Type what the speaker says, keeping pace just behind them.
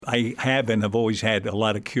I have and have always had a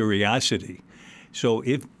lot of curiosity. So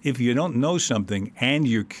if you don't know something and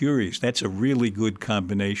you're curious, that's a really good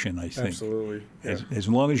combination, I think. Absolutely. Yeah. As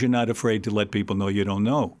long as you're not afraid to let people know you don't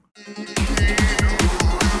know.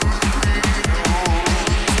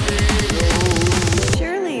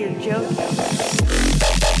 Surely you're joking.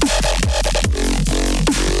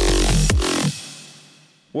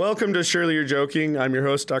 Welcome to Surely You're Joking. I'm your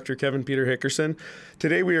host, Dr. Kevin Peter Hickerson.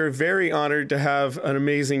 Today we are very honored to have an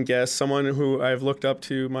amazing guest, someone who I've looked up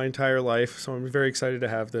to my entire life, so I'm very excited to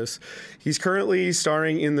have this. He's currently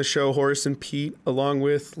starring in the show Horace and Pete, along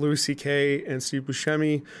with Louis C.K. and Steve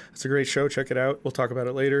Buscemi. It's a great show. Check it out. We'll talk about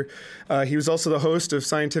it later. He was also the host of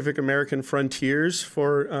Scientific American Frontiers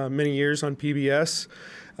for many years on PBS.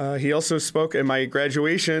 He also spoke at my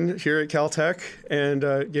graduation here at Caltech and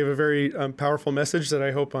gave a very powerful message that I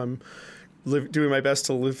hope I'm doing my best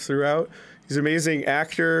to live throughout. He's an amazing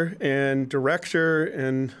actor and director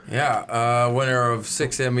and... winner of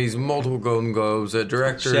 6 Emmys, multiple Golden Globes,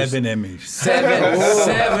 director... 7 Emmys.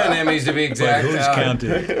 Seven Emmys to be exact. But who's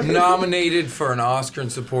counted? Nominated for an Oscar in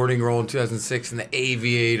supporting role in 2006 in The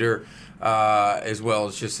Aviator, as well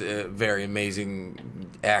as just a very amazing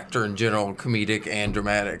actor in general, comedic and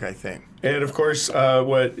dramatic, I think. And of course,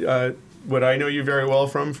 what I know you very well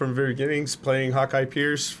from the very beginnings, playing Hawkeye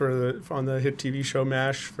Pierce on the hit TV show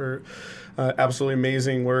MASH for absolutely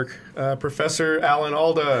amazing work. Professor Alan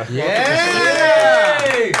Alda. Yay!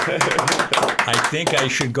 I think I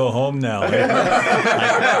should go home now. I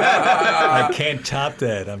can't top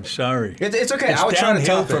that. I'm sorry. It's okay. It's I was trying to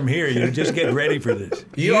downhill top from here. You just get ready for this.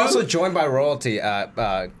 You also joined by royalty,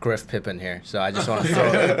 Griff Pippin here. So I just want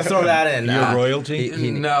to throw that in. Your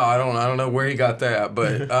royalty? No, I don't know where he got that,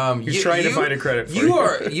 but He's trying to find a credit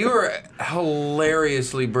for it. You are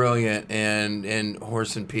hilariously brilliant in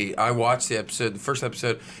Horace and Pete. I watched the first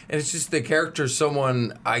episode, and it's just the character is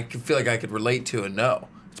someone I feel like I could relate to and know.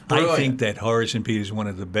 I think that Horace and Pete is one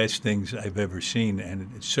of the best things I've ever seen, and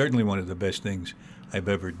it's certainly one of the best things I've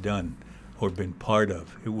ever done or been part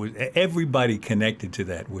of. It was everybody connected to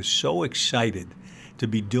that was so excited to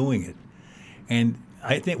be doing it, and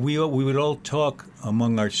I think we would all talk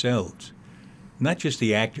among ourselves, not just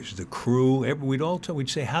the actors, the crew. We'd all talk. We'd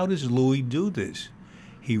say, "How does Louis do this?"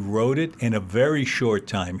 He wrote it in a very short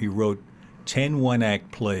time. He wrote 10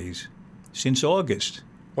 one-act plays since August.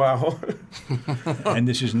 Wow. And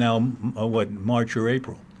this is now, March or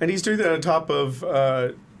April? And he's doing that on top of,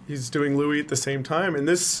 he's doing Louis at the same time. And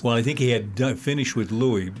this... Well, I think he had finished with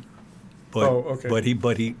Louis, but, okay.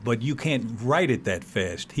 but you can't write it that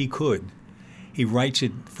fast. He could. He writes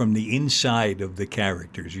it from the inside of the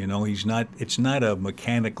characters, you know. It's not a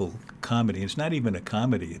mechanical comedy. It's not even a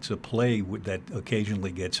comedy. It's a play that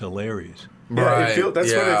occasionally gets hilarious. Yeah, Right.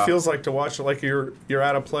 That's what it feels like to watch it, like you're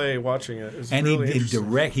at a play watching it. It's And really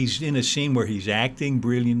interesting. he's in a scene where he's acting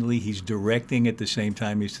brilliantly, he's directing at the same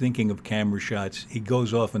time, he's thinking of camera shots, he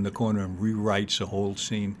goes off in the corner and rewrites a whole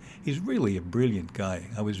scene. He's really a brilliant guy.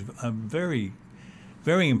 I'm very,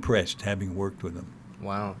 very impressed having worked with him.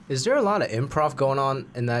 Wow. Is there a lot of improv going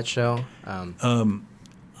on in that show? I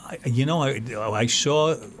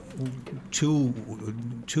saw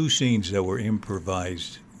two scenes that were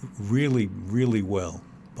improvised really, really well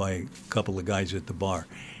by a couple of guys at the bar.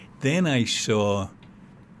 Then I saw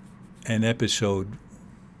an episode,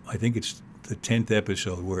 I think it's the 10th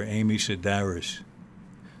episode, where Amy Sedaris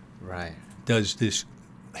does this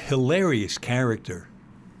hilarious character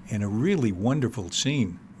in a really wonderful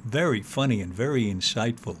scene. Very funny and very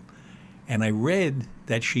insightful. And I read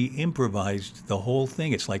that she improvised the whole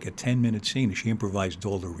thing. It's like a 10-minute scene. She improvised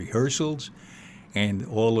all the rehearsals and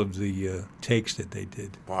all of the takes that they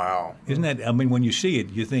did. Wow. Isn't that, I mean, when you see it,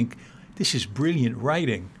 you think, this is brilliant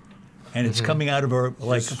writing. And it's coming out of her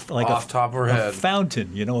like off top of her a head.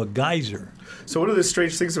 fountain, a geyser. So one of the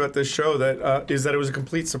strange things about this show is that it was a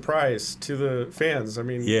complete surprise to the fans. I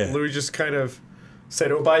mean, Louis just kind of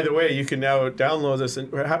said, "Oh, by the way, you can now download this."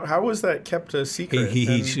 And how was that kept a secret?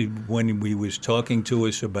 When he was talking to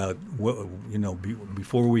us about,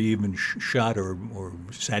 before we even shot or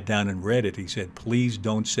sat down and read it, he said, "Please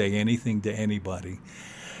don't say anything to anybody."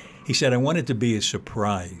 He said, "I want it to be a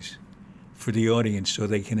surprise for the audience so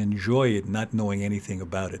they can enjoy it not knowing anything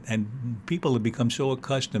about it." And people have become so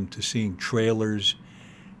accustomed to seeing trailers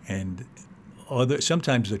and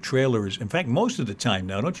sometimes the trailer is, in fact, most of the time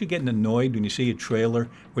now, don't you get annoyed when you see a trailer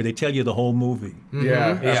where they tell you the whole movie?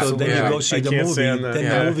 Yeah, So absolutely. then you go see I the can't movie, stand that. then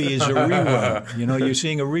Yeah. the movie is a rerun. You're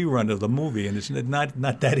seeing a rerun of the movie, and it's not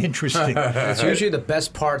that interesting. It's usually the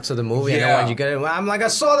best parts of the movie, and Yeah. then when you get it, I'm like, I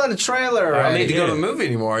saw that in the trailer. I don't Right? need to go to Yeah. the movie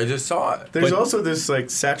anymore. I just saw it. There's But- also this like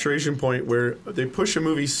saturation point where they push a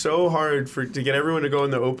movie so hard to get everyone to go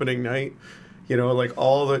in the opening night. Like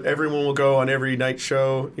everyone will go on every night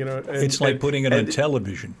show. And, It's like putting it on and-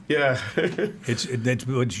 television. Yeah. It's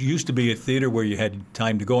what used to be a theater where you had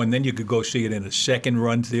time to go, and then you could go see it in a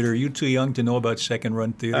second-run theater. Are you too young to know about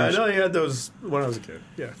second-run I theaters? know you had those when I was a kid.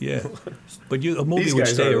 Yeah. Yeah, but a movie These would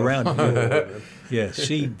guys stay are- around. Yeah,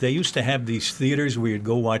 see, they used to have these theaters where you'd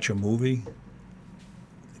go watch a movie.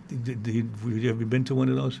 Have you been to one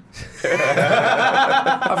of those?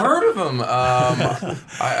 I've heard of them. I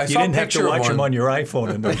You saw didn't a have to picture watch of them one. on your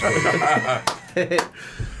iPhone in those days.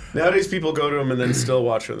 Nowadays, people go to them and then still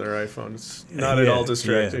watch on their iPhone. It's not at all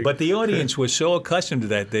distracting. Yeah. But the audience was so accustomed to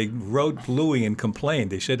that, they wrote Louis and complained.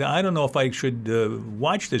 They said, I don't know if I should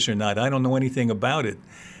watch this or not. I don't know anything about it.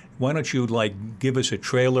 Why don't you give us a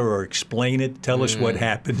trailer or explain it? Tell us what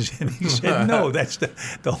happens. And he said, no, that's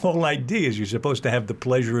the whole idea is you're supposed to have the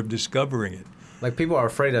pleasure of discovering it. Like, people are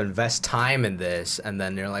afraid to invest time in this, and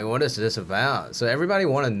then they're like, what is this about? So everybody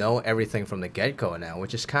want to know everything from the get-go now,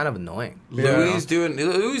 which is kind of annoying. Louis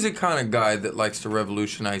the kind of guy that likes to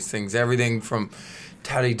revolutionize things. Everything from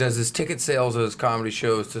how he does his ticket sales at his comedy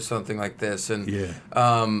shows to something like this. And Yeah.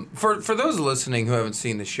 for those listening who haven't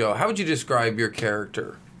seen the show, how would you describe your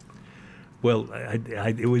character? Well,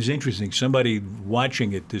 it was interesting. Somebody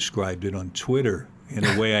watching it described it on Twitter in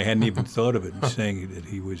a way I hadn't even thought of it, saying that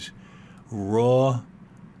he was raw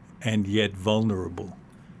and yet vulnerable.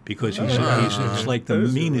 Because it's like the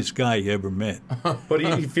meanest guy you ever met. But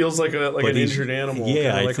he feels like an But he's- injured animal. Yeah,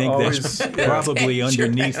 kinda I like think always, that's yeah. probably Injured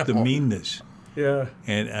underneath the animal. meanness. Yeah.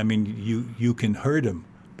 And I mean, you can hurt him,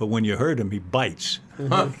 but when you hurt him, he bites.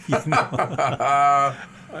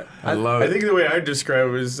 I love I it. think the way I'd describe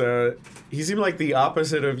it is he seemed like the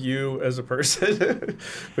opposite of you as a person,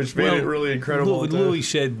 which made it really incredible. Louis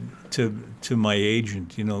said to my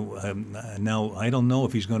agent, now I don't know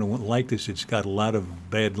if he's going to like this. It's got a lot of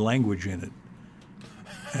bad language in it.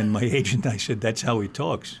 And my agent, I said, that's how he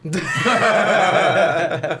talks.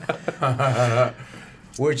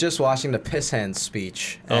 We're just watching the Piss Hand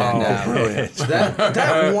speech. Oh, And, brilliant.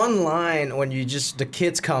 that one line when the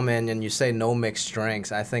kids come in and you say no mixed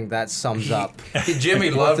drinks, I think that sums up. Jimmy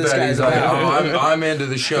What loved this that. guy's He's like, about. oh, I'm into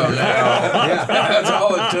the show now. That's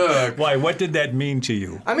all it took. Why? What did that mean to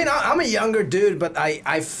you? I mean, I'm a younger dude, but I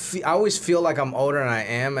always feel like I'm older than I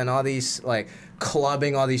am, and all these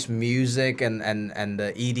clubbing, all these music and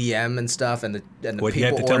the EDM and stuff, and the What, people you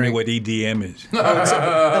have to tell me ordering- what EDM is.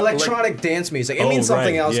 electronic dance music. It Oh, means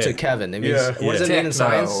something right, ence yeah. to Kevin. It means Yeah. what does it mean in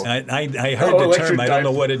Techno. science? I heard the electric term. I don't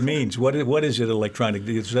know dipole. what it means. What is it, electronic?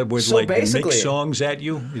 Is that where So like basically- mix songs at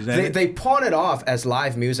you? Is that it? They pawn it off as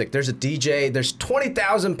live music. There's a DJ. There's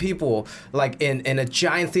 20,000 people in a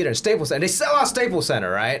giant theater in Staples Center. They sell out Staples Center,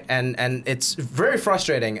 right? And it's very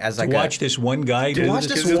frustrating as To watch this one guy do watch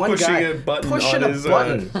this? this He's one pushing guy a button pushing on a his,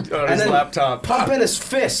 button on and his then laptop. pumping his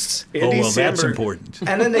fists. Oh, Andy well, that's Samberg- important.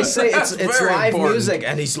 And then they say it's very live important. music,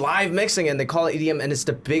 and he's live mixing, and they call it EDM, and it's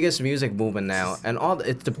the biggest music movement now, and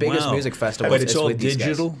it's the biggest Wow. music festival. But it's all with these guys.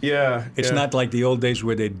 digital? Yeah. It's yeah. not like the old days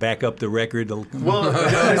where they'd back up the record. Well,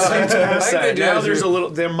 it's past I that. think they Now do.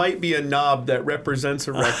 there's there might be a knob that represents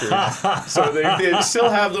a record. So they still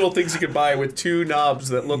have little things you can buy with two knobs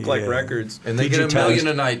that look like Yeah. records. And they get $1 Digitized. million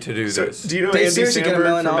a night to do So, this. do you know They Andy seriously get $1 Samberg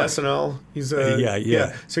million from dollars. SNL? He's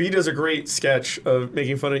Yeah. So he does a great sketch of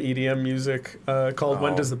making fun of EDM music called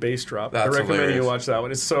 "When Does the Bass Drop?" I That's recommend hilarious. you watch that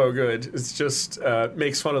one. It's so good. It's just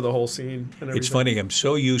makes fun of the whole scene. And everything. It's funny. I'm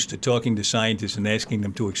so used to talking to scientists and asking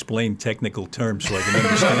them to explain technical terms so I can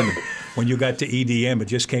understand them. When you got to EDM, it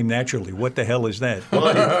just came naturally. What the hell is that?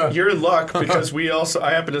 Well, you're in luck because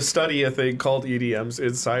I happen to study a thing called EDMs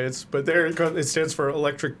in science, but it stands for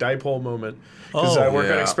electric dipole moment. Because I work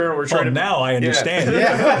on an yeah. experiment. We're trying to now I understand.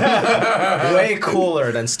 Way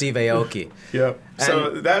cooler than Steve Aoki. Yeah.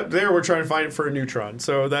 So we're trying to find it for a neutron.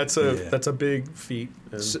 So that's a big feat.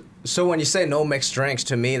 And So when you say no mixed drinks,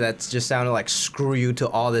 to me that just sounded like screw you to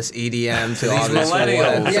all this EDM, to all These this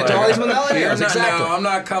millennials. yeah, to all these millennials, You're not- exactly. No, I'm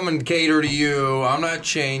not coming to cater to you. I'm not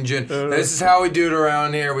changing. This is how we do it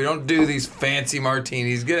around here. We don't do these fancy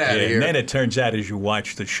martinis. Get out Yeah, of here. and then it turns out as you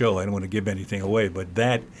watch the show, I don't want to give anything away, but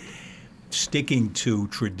that sticking to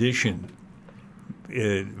tradition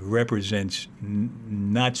represents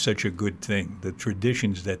not such a good thing. The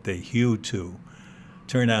traditions that they hew to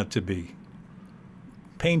turn out to be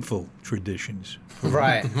painful traditions.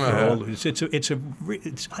 Right. I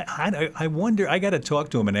wonder. I got to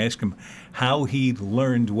talk to him and ask him how he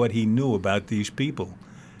learned what he knew about these people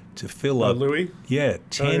to fill up. Louis? Yeah,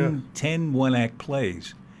 10 yeah. one-act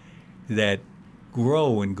plays that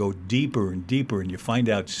grow and go deeper and deeper, and you find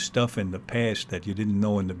out stuff in the past that you didn't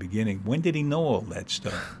know in the beginning. When did he know all that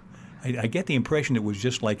stuff? I get the impression it was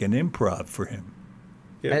just like an improv for him.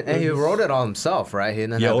 Yeah, And he wrote it all himself, right? He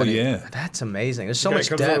didn't Yeah, have oh, any, yeah. That's amazing. There's so Yeah, it much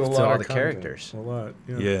comes with a depth lot to all of the content. characters. A lot.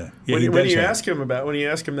 Yeah. When he you does ask him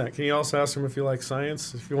that, can you also ask him if he likes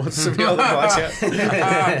science? If he wants to be on the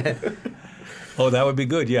podcast? Oh, that would be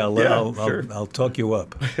good. Yeah, sure. I'll talk you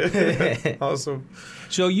up. Awesome.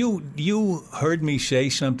 So you heard me say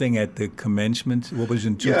something at the commencement. What was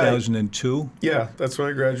in 2002? Yeah, that's when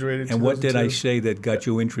I graduated. And what did I 2002. say that got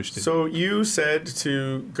you interested? So you said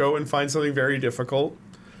to go and find something very difficult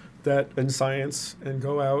that in science and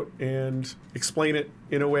go out and explain it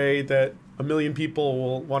in a way that a million people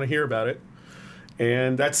will want to hear about it.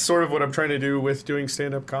 And that's sort of what I'm trying to do with doing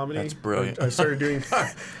stand-up comedy. That's brilliant. I started doing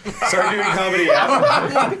comedy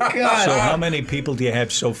after. So how many people do you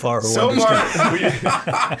have so far who So understand? far,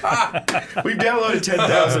 we've downloaded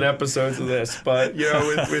 10,000 episodes of this, but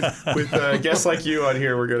with guests like you on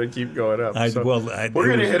here, we're going to keep going up. We're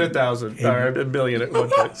going to hit 1,000 or a million at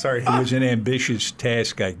one point. Sorry. It was an ambitious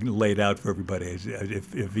task I laid out for everybody.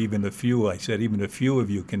 If even a few, I said, even a few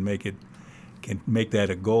of you can make that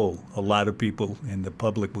a goal, a lot of people in the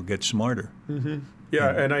public will get smarter. Mm-hmm.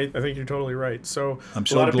 Yeah, and I think you're totally right. So, I'm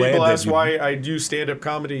so a lot of glad people that ask why I do stand-up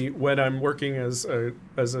comedy when I'm working as a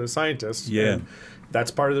scientist. Yeah. And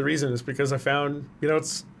that's part of the reason is because I found,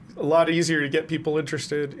 it's a lot easier to get people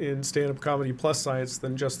interested in stand-up comedy plus science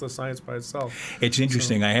than just the science by itself. It's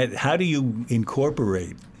interesting. How do you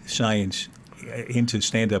incorporate science into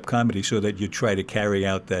stand-up comedy so that you try to carry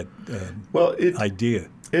out that idea?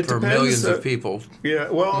 It for depends, millions of people. Yeah,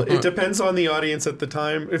 well, it depends on the audience at the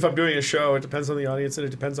time. If I'm doing a show, it depends on the audience, and it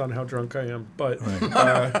depends on how drunk I am. But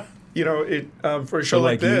for a show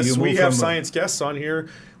like this, you we have science guests on here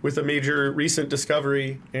with a major recent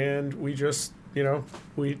discovery, and we just,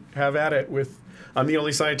 we have at it with. I'm the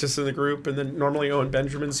only scientist in the group, and then normally Owen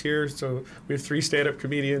Benjamin's here, so we have 3 stand-up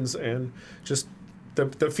comedians, and just.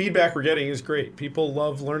 The feedback we're getting is great. People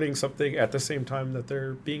love learning something at the same time that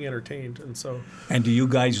they're being entertained, and so. And do you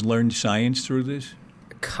guys learn science through this?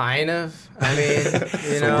 Kind of. I mean,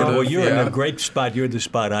 Well, you're in a great spot. You're the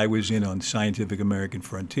spot I was in on Scientific American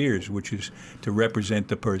Frontiers, which is to represent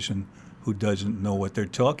the person who doesn't know what they're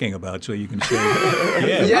talking about, so you can say,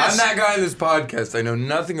 yeah. Yes. I'm that guy in this podcast. I know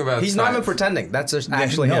nothing about He's science. not even pretending. That's just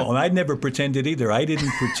actually him. No, I'd never pretended either. I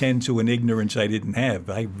didn't pretend to an ignorance I didn't have.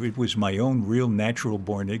 It was my own real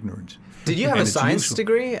natural-born ignorance. Did you have And a it's science useful.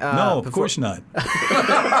 degree? No, of course not.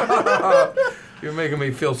 You're making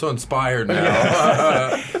me feel so inspired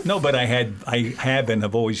now. No, but I have and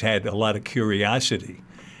have always had a lot of curiosity.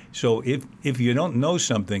 So if you don't know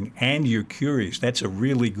something and you're curious, that's a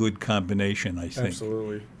really good combination, I think.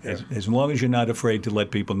 Absolutely. Yeah. As long as you're not afraid to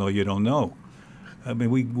let people know you don't know. I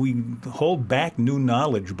mean, we hold back new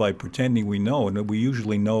knowledge by pretending we know, and we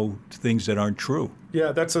usually know things that aren't true.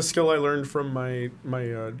 Yeah, that's a skill I learned from my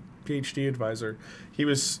PhD advisor.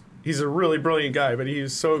 He's a really brilliant guy, but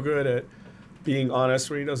he's so good at being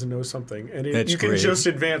honest when he doesn't know something. And That's you can great. just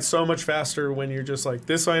advance so much faster when you're just like,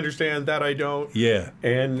 this I understand, that I don't. Yeah.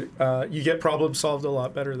 And you get problems solved a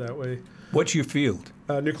lot better that way. What's your field?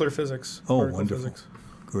 Nuclear physics. Oh, particle wonderful. Physics.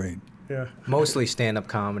 Great. Yeah. Mostly stand-up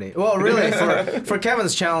comedy. Well, really, for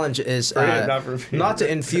Kevin's challenge is not for me. not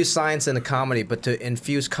to infuse science into comedy, but to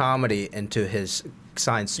infuse comedy into his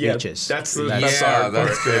science Yeah, speeches. that's the yeah, best part.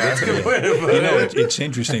 that's good. That's a good way to put You know, it. it's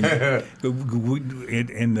interesting. In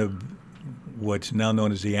the what's now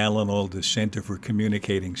known as the Alan Alda Center for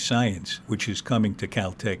Communicating Science, which is coming to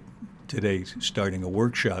Caltech today, starting a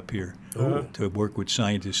workshop here to work with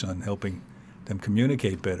scientists on helping them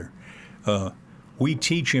communicate better. We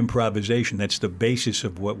teach improvisation. That's the basis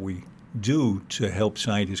of what we do to help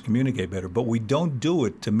scientists communicate better. But we don't do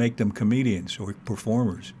it to make them comedians or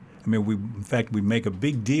performers. I mean, in fact, we make a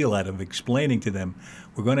big deal out of explaining to them,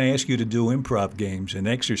 we're going to ask you to do improv games and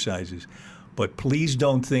exercises, but please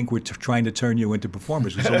don't think we're trying to turn you into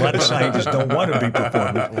performers, because a lot of scientists don't want to be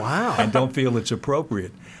performers and don't feel it's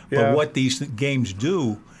appropriate. Yeah. But what these games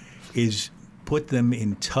do is put them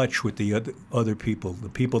in touch with the other people, the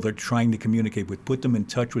people they're trying to communicate with, put them in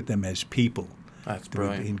touch with them as people. That's To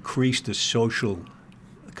brilliant. increase the social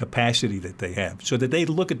capacity that they have, so that they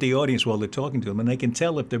look at the audience while they're talking to them, and they can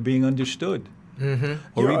tell if they're being understood,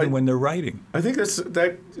 or even when they're writing. I think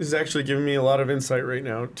that is actually giving me a lot of insight right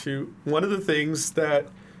now to one of the things that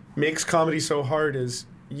makes comedy so hard is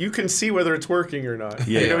you can see whether it's working or not.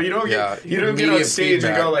 Yeah. You know, you don't get on Immediate stage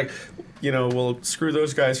and feedback. go like, well, screw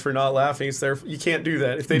those guys for not laughing. It's their, you can't do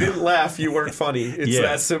that. If they didn't laugh, you weren't funny. It's Yeah.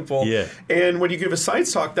 that simple. Yeah. And when you give a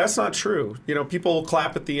science talk, that's not true. People will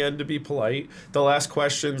clap at the end to be polite. They'll ask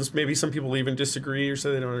questions. Maybe some people even disagree or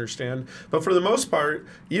say they don't understand. But for the most part,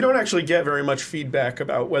 you don't actually get very much feedback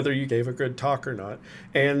about whether you gave a good talk or not.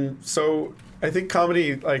 And so I think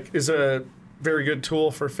comedy is a very good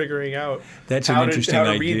tool for figuring out That's an interesting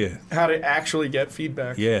idea. how to actually get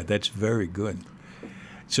feedback. Yeah, that's very good.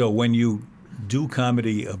 So when you do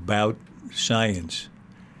comedy about science,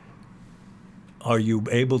 are you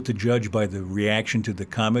able to judge by the reaction to the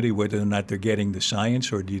comedy whether or not they're getting the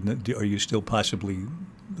science, or are you still possibly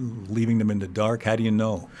leaving them in the dark? How do you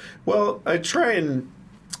know? Well, I try and,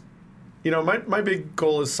 my big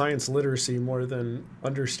goal is science literacy more than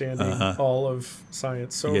understanding all of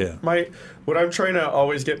science. So Yeah. what I'm trying to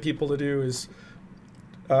always get people to do is,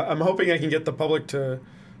 I'm hoping I can get the public to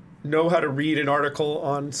know how to read an article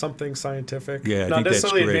on something scientific. Yeah, I not think that's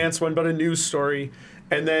necessarily great. advanced one, but a news story,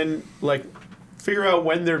 and then figure out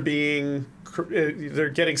when they're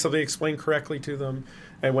getting something explained correctly to them,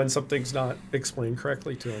 and when something's not explained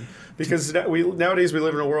correctly to them. Because nowadays we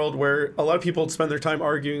live in a world where a lot of people spend their time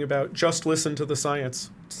arguing about just listen to the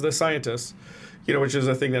science, to the scientists, which is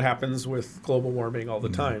a thing that happens with global warming all the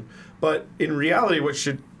time. But in reality,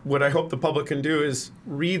 what I hope the public can do is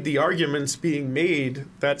read the arguments being made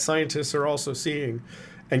that scientists are also seeing,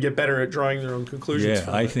 and get better at drawing their own conclusions. Yeah,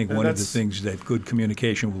 from I it. think And one of the that's- things that good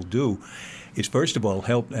communication will do is, first of all,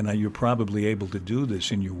 help, and you're probably able to do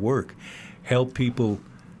this in your work, help people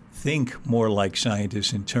think more like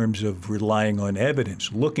scientists in terms of relying on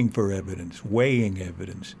evidence, looking for evidence, weighing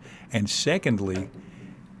evidence. And secondly,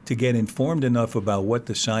 to get informed enough about what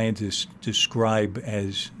the scientists describe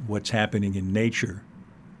as what's happening in nature,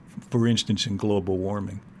 for instance, in global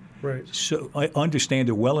warming. Right. So I understand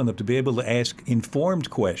it well enough to be able to ask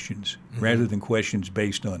informed questions rather than questions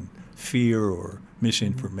based on fear or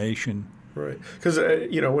misinformation. Right. Because,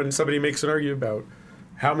 when somebody makes an argument about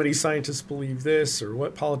how many scientists believe this or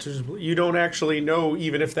what politicians believe, you don't actually know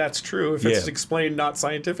even if that's true, if it's Yeah. explained not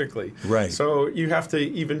scientifically. Right. So you have to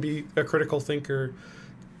even be a critical thinker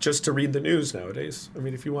just to read the news nowadays. I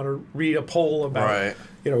mean, if you want to read a poll about, Right.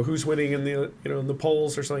 who's winning in the, in the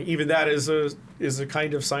polls or something, even that is a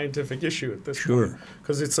kind of scientific issue at this Sure. point.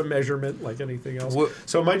 Because it's a measurement like anything else. What-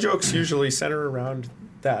 So my jokes usually center around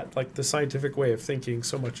that, like the scientific way of thinking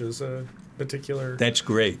so much as a particular... That's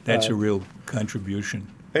great. That's a real contribution.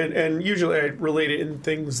 And usually I relate it in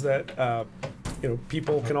things that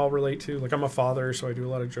people can all relate to. Like I'm a father, so I do a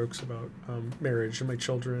lot of jokes about marriage and my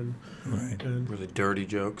children. Right. And Really dirty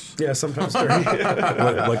jokes. yeah, sometimes dirty,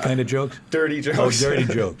 What kind of jokes? dirty jokes. Oh, dirty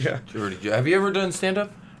jokes. Yeah. Have you ever done stand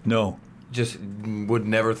up? No. Just would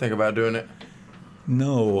never think about doing it?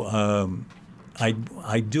 No.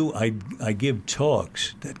 I do. I give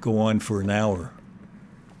talks that go on for an hour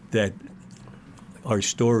that are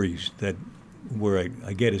stories where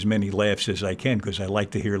I get as many laughs as I can because I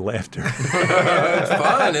like to hear laughter. It's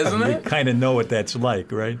fun, isn't You it? kind of know what that's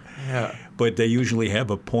like, right? Yeah. But they usually have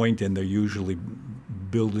a point and they're usually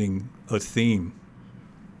building a theme.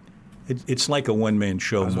 It's like a one-man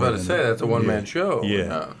show. I was more about to than say that's a one-man yeah. show.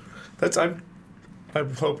 Yeah.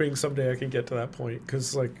 I'm hoping someday I can get to that point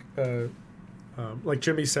because like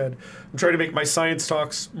Jimmy said, I'm trying to make my science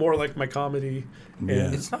talks more like my comedy. Yeah.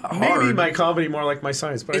 And It's not maybe hard. my comedy more like my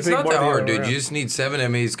science, but It's I think not more that the hard, other dude. way You around. just need 7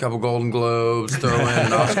 Emmys, a couple Golden Globes, throw in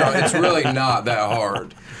an Oscar. It's really not that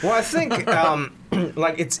hard. Well, I think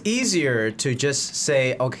it's easier to just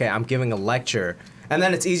say, okay, I'm giving a lecture, and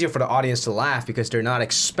then it's easier for the audience to laugh because they're not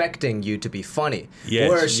expecting you to be funny. Yes.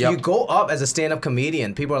 Whereas Yep. you go up as a stand-up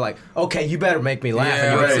comedian, people are like, okay, you better make me laugh, and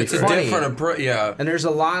Yeah, you better it's be a funny. different approach. Yeah. And there's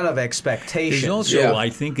a lot of expectations. There's also, Yeah.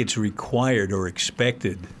 I think it's required or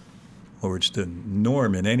expected, or it's the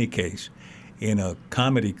norm in any case, in a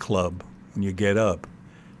comedy club, when you get up,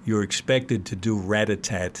 you're expected to do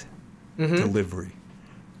rat-a-tat delivery.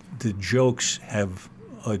 The jokes have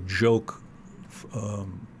a joke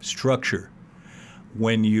structure.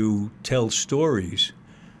 When you tell stories,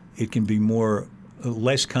 it can be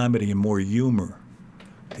less comedy and more humor.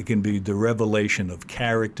 It can be the revelation of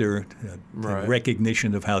character, the Right.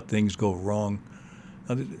 recognition of how things go wrong.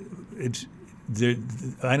 It's there.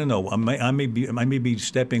 I don't know. I may be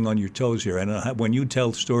stepping on your toes here. I don't know. When you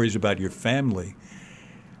tell stories about your family,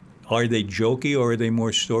 are they jokey or are they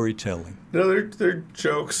more storytelling? No, they're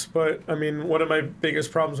jokes, but I mean, one of my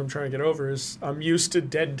biggest problems I'm trying to get over is I'm used to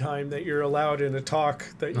dead time that you're allowed in a talk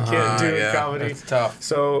that you can't do in comedy. It's tough.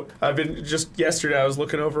 So I've been just yesterday I was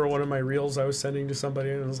looking over one of my reels I was sending to somebody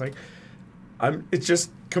and I was like, It's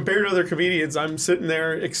just compared to other comedians, I'm sitting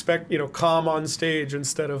there calm on stage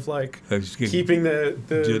instead of keeping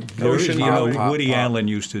the notion. Woody Allen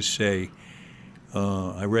used to say,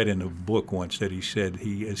 I read in a book once that he said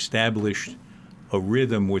he established a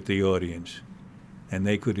rhythm with the audience, and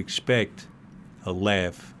they could expect a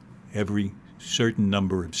laugh every certain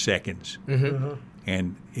number of seconds.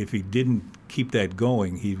 And if he didn't keep that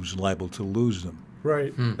going, he was liable to lose them.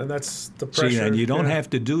 Right, and that's the pressure. See, and you don't have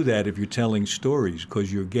to do that if you're telling stories,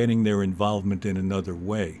 because you're getting their involvement in another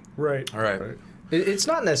way. Right. It's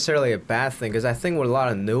not necessarily a bad thing, because I think with a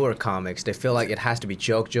lot of newer comics, they feel like it has to be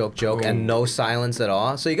joke, and no silence at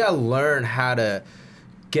all. So you got to learn how to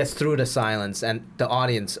get through the silence, and the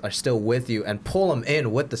audience are still with you, and pull them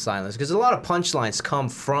in with the silence, because a lot of punchlines come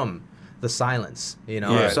from the silence,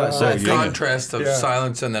 Yeah. So contrast of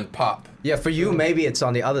silence and then pop. Yeah, for you maybe it's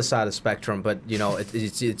on the other side of the spectrum, but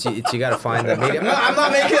it's you got to find the medium. I'm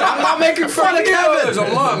not making fun of Kevin. There's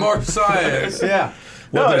a lot more science. Yeah.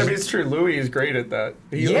 It's true. Louis is great at that.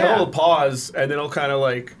 He'll pause and then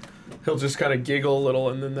he'll just kind of giggle a little,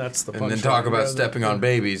 and then that's the punchline. And then talk about stepping on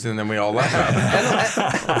babies, and then we all laugh.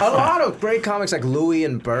 And a lot of great comics like Louis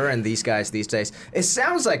and Burr and these guys these days, it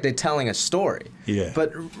sounds like they're telling a story. Yeah.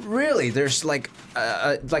 But really, there's like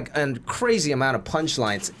a crazy amount of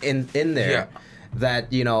punchlines in there. Yeah.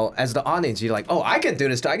 That, as the audience, you're like, oh, I can do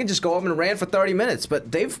this. I can just go up and rant for 30 minutes.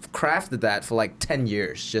 But they've crafted that for 10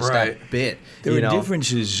 years, just that bit. There are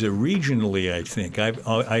differences regionally, I think.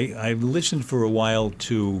 I've listened for a while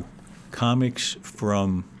to comics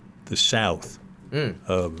from the South.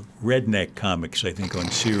 Redneck comics, I think,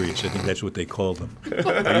 on Sirius. I think that's what they call them.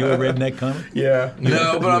 Are you a redneck comic? Yeah.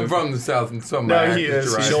 No, but I'm from the South, and some he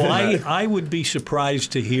is. So I would be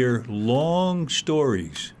surprised to hear long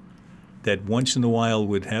stories that once in a while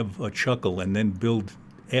would have a chuckle and then build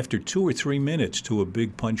after 2 or 3 minutes to a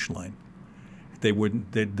big punchline. They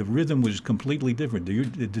wouldn't. The rhythm was completely different.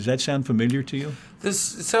 Does that sound familiar to you? The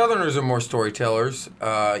Southerners are more storytellers.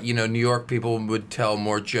 New York people would tell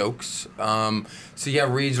more jokes.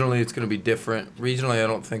 Regionally it's going to be different. Regionally, I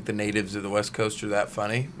don't think the natives of the West Coast are that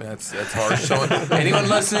funny. That's harsh. So anyone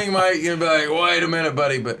listening might be like, "Wait a minute,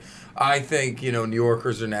 buddy," but I think New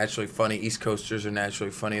Yorkers are naturally funny. East Coasters are naturally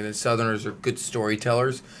funny, and then Southerners are good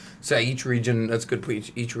storytellers. So each region, that's good.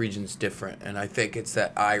 Each region's different, and I think it's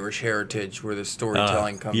that Irish heritage where the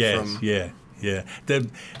storytelling comes from. Yeah.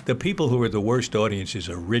 The people who are the worst audiences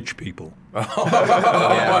are rich people. Oh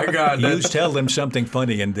my God! You tell them something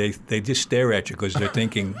funny, and they just stare at you because they're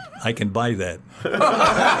thinking, "I can buy that."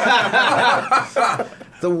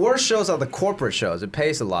 The worst shows are the corporate shows. It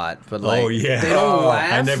pays a lot, but they don't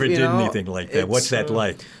laugh. I never did anything like that. What's that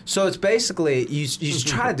like? So it's basically you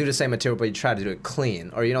try to do the same material, but you try to do it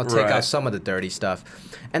clean, or take out some of the dirty stuff.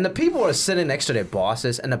 And the people are sitting next to their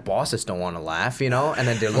bosses, and the bosses don't want to laugh, and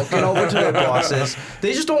then they're looking over to their bosses.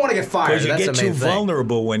 They just don't want to get fired. Because you get too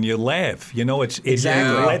vulnerable when you laugh. It's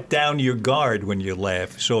exactly. You let down your guard when you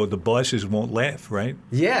laugh, so the bosses won't laugh, right?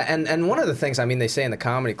 Yeah, and one of the things, they say in the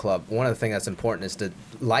comedy club, one of the things that's important is the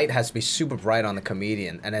light has to be super bright on the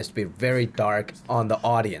comedian and has to be very dark on the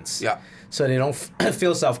audience. Yeah. So they don't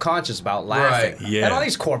feel self-conscious about laughing. Right. Yeah. And all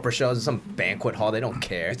these corporate shows, in some banquet hall, they don't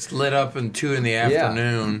care. It's lit up in 2 in the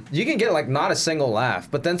afternoon. You can get not a single laugh,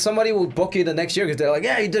 but then somebody will book you the next year because they're like,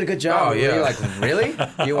 "Yeah, you did a good job." Oh, yeah. And you're like, "Really?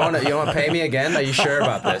 You want to pay me again? Are you sure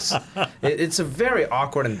about this?" It's a very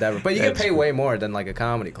awkward endeavor, but you get paid way more than a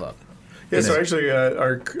comedy club. Yeah, so actually,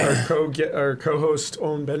 our co-host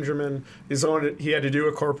Owen Benjamin he had to do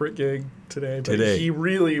a corporate gig today, but he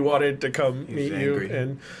really wanted to come meet you,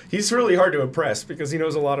 and he's really hard to impress because he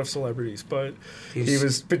knows a lot of celebrities, but he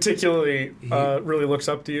was particularly really looks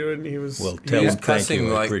up to you, and he was cussing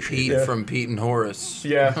like Pete from Pete and Horace.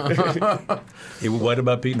 Yeah. What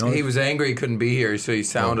about Pete and Horace? He was angry he couldn't be here, so he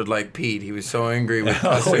sounded like Pete. He was so angry with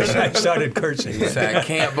cussing. I started cursing. He said, "I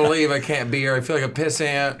can't believe I can't be here. I feel like a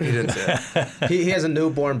pissant." He didn't say it. He has a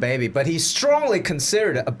newborn baby, but he strongly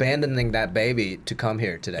considered abandoning that baby to come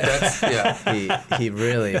here today. He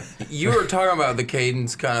really. You were talking about the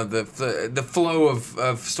cadence, kind of the flow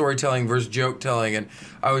of storytelling versus joke telling, and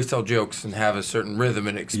I always tell jokes and have a certain rhythm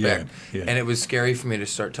and expect. Yeah. And it was scary for me to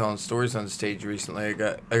start telling stories on stage recently. I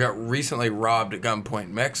got recently robbed at gunpoint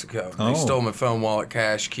in Mexico. They stole my phone, wallet,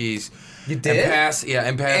 cash, keys. You did? And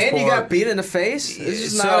passport. And you got beat in the face? This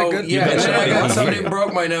is not a good... Yeah, and then I got somebody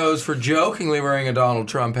broke my nose for jokingly wearing a Donald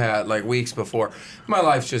Trump hat weeks before. My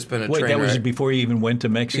life's just been a train that was wreck. before you even went to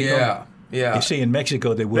Mexico? Yeah. You see, in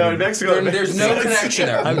Mexico, they would. No, in Mexico, there's no connection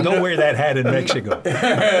there. I don't wear that hat in Mexico.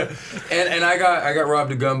 and I got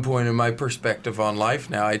robbed at gunpoint, and my perspective on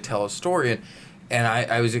life now, I tell a story, And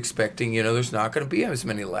I was expecting, there's not going to be as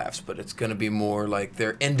many laughs, but it's going to be more like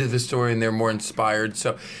they're into the story and they're more inspired.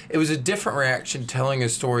 So it was a different reaction telling a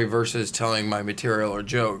story versus telling my material or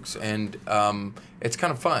jokes. And it's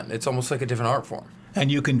kind of fun. It's almost like a different art form.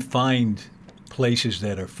 And you can find places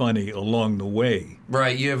that are funny along the way.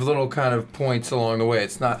 Right, you have little kind of points along the way.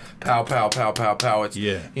 It's not pow, pow, pow, pow, pow. It's,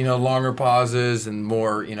 longer pauses and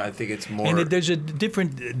more, I think it's more... And there's a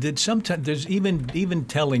different... Sometimes there's even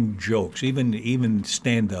telling jokes, even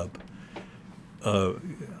stand-up. God,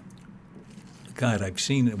 I've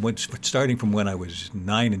seen... Starting from when I was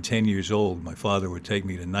 9 and 10 years old, my father would take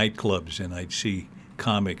me to nightclubs and I'd see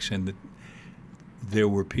comics, and there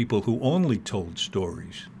were people who only told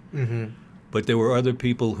stories. Mm-hmm. But there were other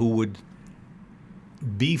people who would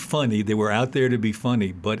be funny. They were out there to be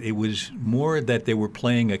funny, but it was more that they were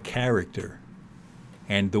playing a character.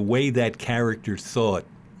 And the way that character thought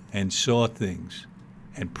and saw things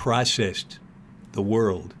and processed the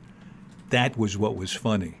world, that was what was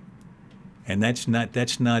funny. And that's not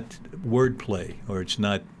wordplay, or it's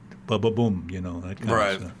not ba-ba-boom, that kind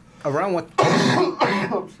of stuff. Around what...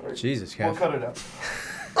 I'm sorry. Jesus, We'll Kev. cut it out.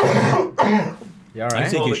 You all right? I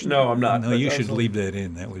think you should, No, I'm not. No, you should leave that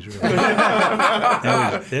in. That was really...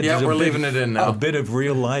 that was we're leaving it in now. A bit of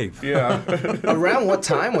real life. Yeah. Around what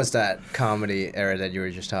time was that comedy era that you were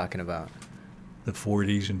just talking about? The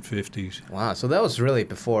 40s and 50s. Wow, so that was really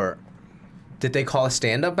before... Did they call it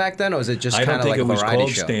stand-up back then, or was it just I kind don't of think like a it was variety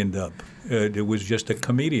called show? stand-up. It was just a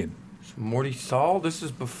comedian. Morty Saul? This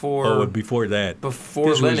is before... Oh, before that. Before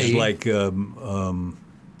this Lenny. was like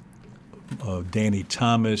Danny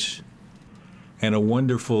Thomas and a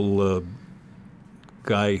wonderful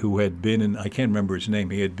guy who had been in, I can't remember his name,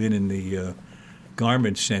 he had been in the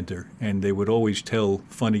garment center, and they would always tell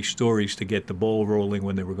funny stories to get the ball rolling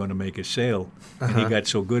when they were going to make a sale. And he got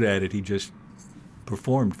so good at it, he just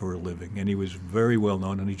performed for a living. And he was very well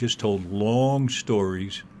known, and he just told long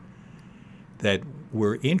stories that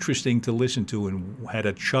were interesting to listen to and had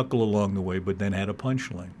a chuckle along the way, but then had a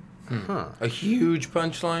punchline. Huh. A huge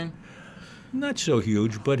punchline? Not so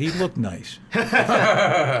huge, but he looked nice.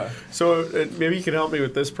 So maybe you can help me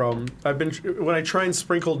with this problem. When I try and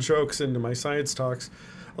sprinkle jokes into my science talks,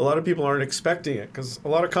 a lot of people aren't expecting it, because a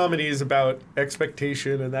lot of comedy is about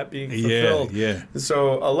expectation and that being fulfilled. Yeah.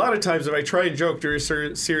 So a lot of times if I try and joke during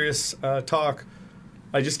a serious talk,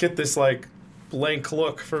 I just get this like blank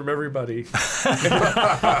look from everybody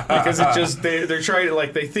because it just they're trying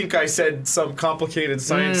to they think I said some complicated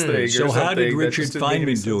science thing. So or how did something that Richard just didn't make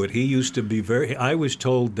any Feynman do sense. it? He used to be I was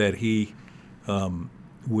told that he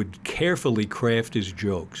would carefully craft his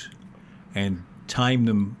jokes and time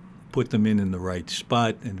them, put them in the right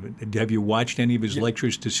spot. And have you watched any of his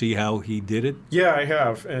lectures to see how he did it? Yeah, I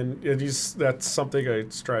have, and that's something I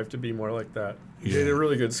strive to be more like that. You did a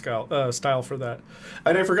really good style for that.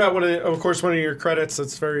 And I forgot one of your credits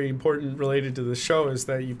that's very important related to the show is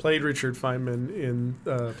that you played Richard Feynman in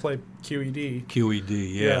play QED.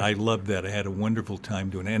 QED, yeah, I loved that. I had a wonderful time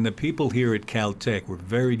doing it. And the people here at Caltech were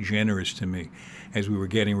very generous to me as we were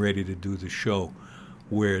getting ready to do the show,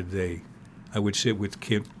 where I would sit with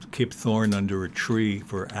Kip Thorne under a tree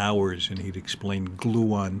for hours, and he'd explain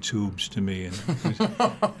glue-on tubes to me.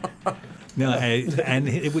 And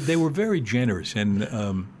they were very generous, and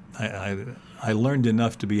I learned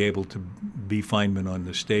enough to be able to be Feynman on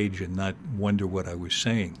the stage and not wonder what I was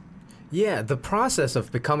saying. Yeah, the process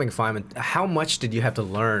of becoming Feynman, how much did you have to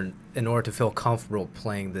learn in order to feel comfortable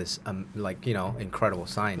playing this, incredible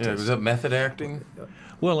scientist? Yeah, was that method acting?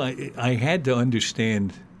 Well, I had to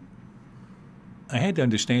understand. I had to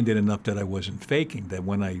understand it enough that I wasn't faking. That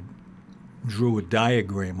when I drew a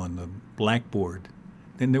diagram on the blackboard,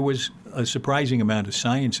 then there was a surprising amount of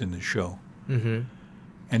science in the show, and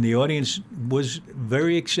the audience was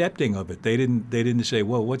very accepting of it. They didn't say,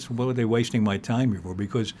 "Well, what are they wasting my time here for?"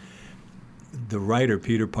 Because the writer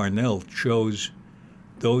Peter Parnell chose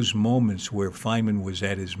those moments where Feynman was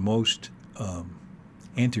at his most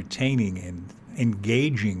entertaining and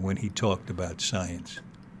engaging when he talked about science.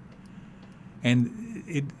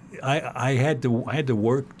 And I had to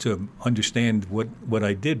work to understand what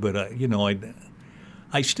I did, but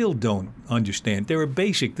I still don't understand. There are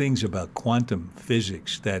basic things about quantum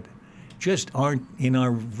physics that just aren't in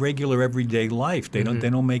our regular everyday life. They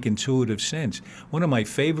don't make intuitive sense. One of my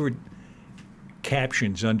favorite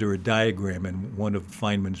captions under a diagram in one of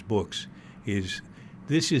Feynman's books is,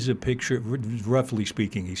 "This is a picture," roughly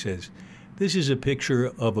speaking, he says, "this is a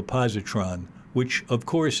picture of a positron, which, of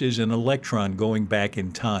course, is an electron going back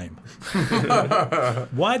in time."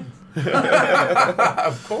 What?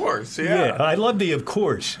 Of course, Yeah, I love the of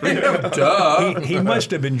course. Duh. He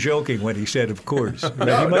must have been joking when he said of course.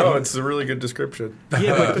 No, it's a really good description.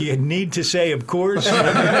 Yeah, but you need to say of course.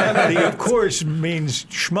 The of course means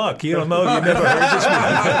schmuck. You don't know. You never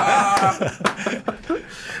heard this.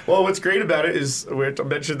 Well, what's great about it is I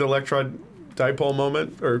mentioned the electron dipole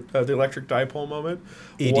moment, or the electric dipole moment.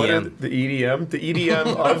 EDM. The EDM. The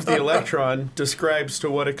EDM of the electron describes to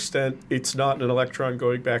what extent it's not an electron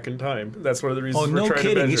going back in time. That's one of the reasons Oh, we're no trying to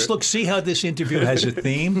kidding. measure it. Look, see how this interview has a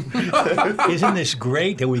theme? Isn't this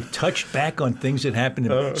great that we've touched back on things that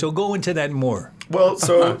happened? So go into that more. Well,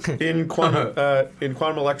 so in quantum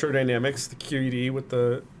electrodynamics, the QED, what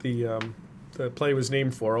the play was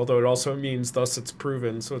named for, although it also means thus it's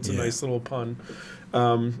proven, so it's a Yeah. nice little pun.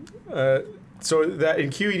 So that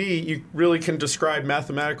in QED, you really can describe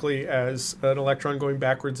mathematically as an electron going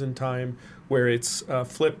backwards in time, where it's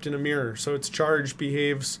flipped in a mirror. So its charge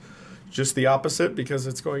behaves just the opposite because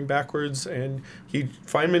it's going backwards. And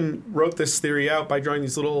Feynman wrote this theory out by drawing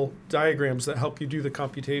these little diagrams that help you do the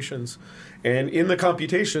computations. And in the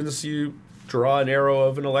computations, you draw an arrow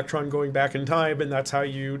of an electron going back in time, and that's how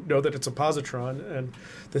you know that it's a positron. And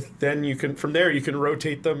then you can, from there, you can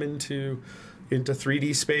rotate them into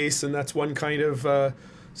 3D space, and that's one kind of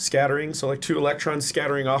scattering. So like two electrons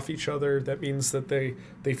scattering off each other, that means that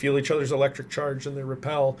they feel each other's electric charge and they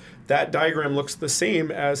repel. That diagram looks the same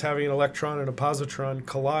as having an electron and a positron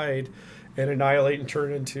collide and annihilate and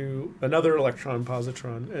turn into another electron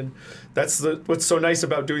positron. And that's what's so nice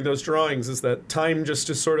about doing those drawings, is that time just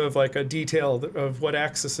is sort of like a detail of what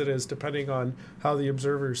axis it is, depending on how the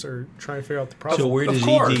observers are trying to figure out the problem. So where does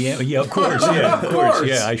course. EDM? Yeah, of course. Yeah, of course. course.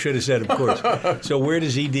 Yeah, I should have said of course. So where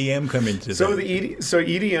does EDM come into So that?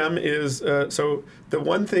 EDM is so the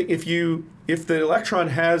one thing, if the electron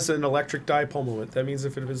has an electric dipole moment, that means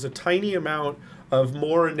if it is a tiny amount of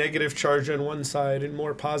more negative charge on one side and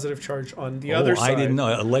more positive charge on the other side. I didn't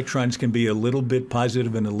know. Electrons can be a little bit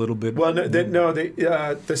positive and a little bit. Well,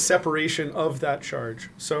 the separation of that charge.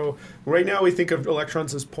 So right now we think of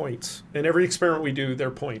electrons as points. In every experiment we do,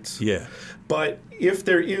 they're points. Yeah. But if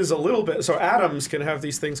there is a little bit, so atoms can have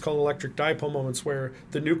these things called electric dipole moments, where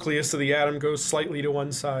the nucleus of the atom goes slightly to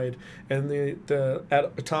one side and the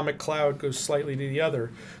atomic cloud goes slightly to the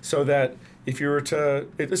other. So that if you were to,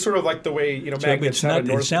 it's sort of like the way So magnets it's have a not.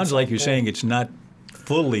 north It sounds and like south you're pole. saying it's not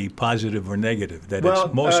fully positive or negative. That Well,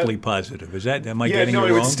 it's mostly positive. Is that? Am I Yeah, getting no, it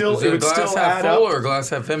it wrong? would still Is it it a would glass still half add full up. or a glass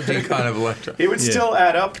half empty kind of electron? It would Yeah. still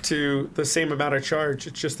add up to the same amount of charge.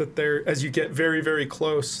 It's just that as you get very, very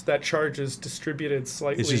close, that charge is distributed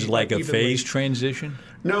slightly. Is this like a evenly. phase transition?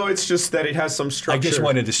 No, it's just that it has some structure. I just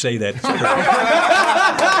wanted to say that.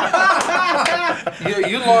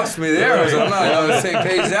 You lost me there. I'm not on the same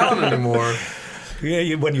page down anymore.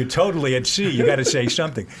 Yeah, when you're totally at sea, you got to say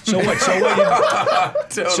something. So what?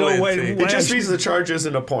 Totally. It just means the charge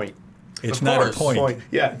isn't a point. It's Of not a course. point.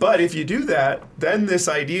 Yeah, but if you do that, then this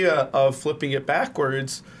idea of flipping it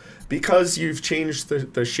backwards, because you've changed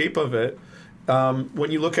the shape of it,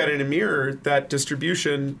 when you look at it in a mirror, that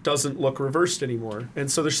distribution doesn't look reversed anymore.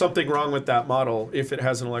 And so there's something wrong with that model if it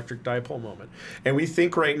has an electric dipole moment. And we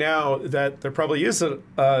think right now that there probably is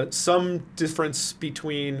some difference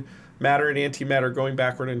between matter and antimatter going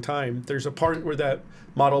backward in time. There's a part where that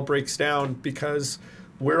model breaks down because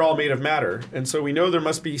we're all made of matter. And so we know there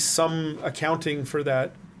must be some accounting for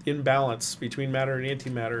that imbalance between matter and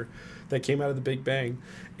antimatter that came out of the Big Bang.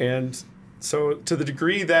 And so to the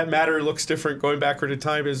degree that matter looks different going backward in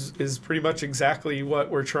time is pretty much exactly what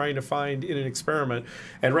we're trying to find in an experiment.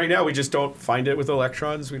 And right now we just don't find it with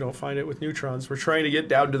electrons. We don't find it with neutrons. We're trying to get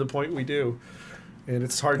down to the point we do. And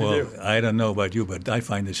it's hard to Well, do. I don't know about you, but I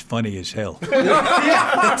find this funny as hell. Me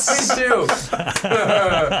too.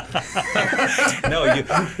 No,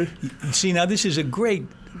 you see, now this is a great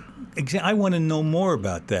I want to know more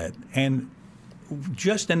about that. And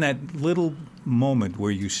just in that little moment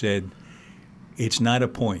where you said it's not a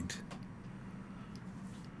point,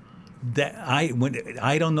 that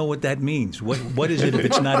I don't know what that means. What is it if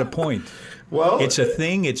it's not a point? Well, It's a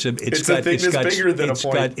thing. It's a thing that's bigger than a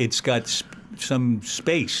point. It's got some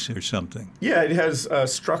space or something. Yeah, it has a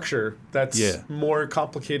structure that's Yeah. more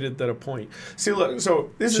complicated than a point. See, look,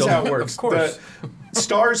 so this is how it works. Of course. The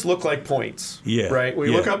stars look like points. Yeah, Right? We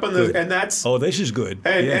yeah, look up on good. and that's Oh, this is good.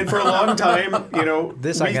 and, Yeah. and for a long time,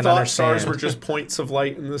 This I we can thought stars understand. were just points of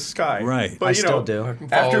light in the sky. Right. But I you still know, do.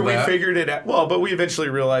 can after follow we that. figured it out, but we eventually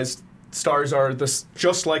realized stars are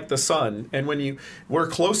just like the sun, and when we're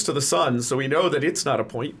close to the sun, so we know that it's not a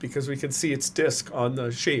point because we can see its disk on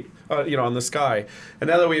the shape, on the sky. And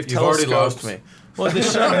now that we have You've already telescopes, lost me. Well, the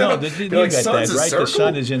sun, no, you like, got that, sun's a right? The circle?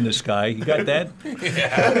 sun is in the sky. You got that? And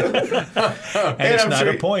it's I'm not sure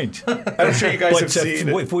a point. I'm sure you guys But have seen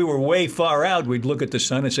it. if we were way far out, we'd look at the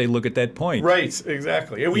sun and say, look at that point. Right,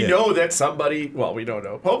 exactly. And we Yeah. know that somebody, well, we don't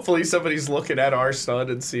know. Hopefully somebody's looking at our sun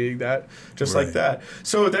and seeing that just like Right. that.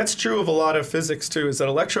 So that's true of a lot of physics too, is that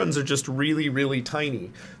electrons are just really, really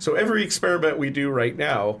tiny. So every experiment we do right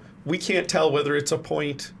now, we can't tell whether it's a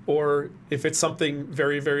point or if it's something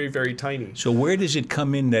very, very, very tiny. So where does it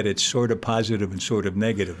come in that it's sort of positive and sort of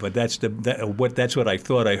negative? But that's what I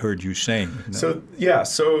thought I heard you saying. No? So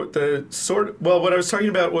what I was talking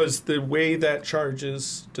about was the way that charge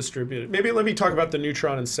is distributed. Maybe let me talk about the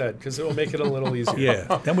neutron instead, because it will make it a little easier.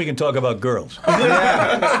 Yeah. Then we can talk about girls.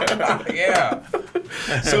 Yeah.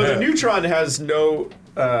 So the neutron has no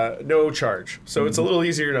charge, so it's a little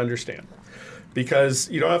easier to understand because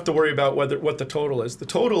you don't have to worry about what the total is. The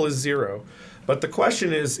total is 0, but the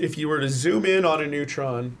question is, if you were to zoom in on a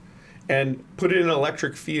neutron and put it in an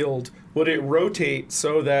electric field, would it rotate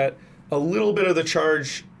so that a little bit of the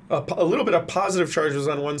charge, a little bit of positive charge was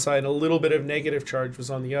on one side, and a little bit of negative charge was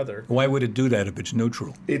on the other? Why would it do that if it's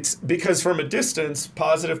neutral? It's because from a distance,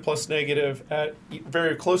 positive plus negative at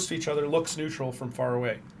very close to each other looks neutral from far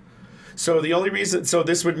away. So the only reason, so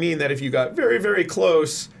this would mean that if you got very, very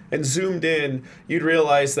close and zoomed in, you'd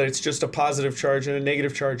realize that it's just a positive charge and a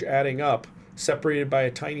negative charge adding up, separated by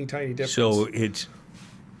a tiny, tiny difference.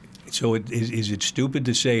 So is it stupid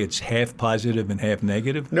to say it's half positive and half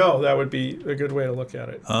negative? No, that would be a good way to look at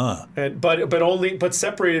it. But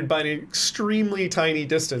separated by an extremely tiny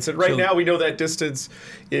distance. And right So- now we know that distance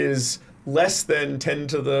is less than 10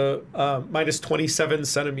 to the minus 27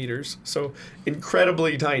 centimeters. So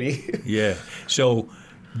incredibly tiny. Yeah. So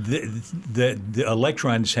the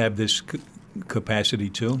electrons have this capacity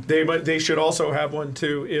too? They should also have one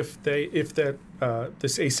too if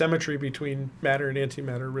this asymmetry between matter and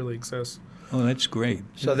antimatter really exists. Oh, that's great.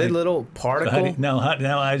 So they little particle. Now,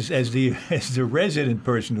 as the resident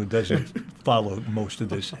person who doesn't follow most of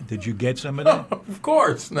this, did you get some of that? Of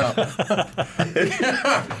course, no.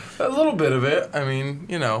 A little bit of it. I mean,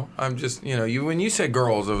 I'm just, you when you said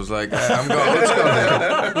girls, I was like, I'm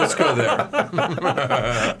going. Let's go there.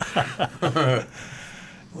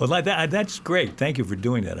 Well, that's great. Thank you for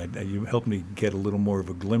doing that. You helped me get a little more of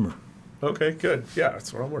a glimmer. Okay, good. Yeah,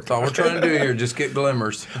 that's what I'm working That's all we're trying to do here. Just get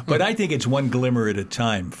glimmers. But I think it's one glimmer at a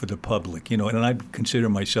time for the public, and I consider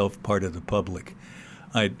myself part of the public.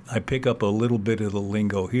 I pick up a little bit of the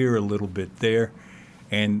lingo here, a little bit there,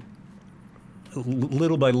 and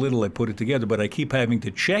little by little I put it together. But I keep having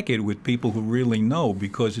to check it with people who really know,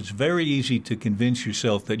 because it's very easy to convince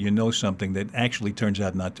yourself that you know something that actually turns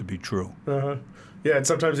out not to be true. Uh-huh. Yeah, and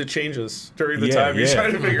sometimes it changes during the Yeah, time you're yeah.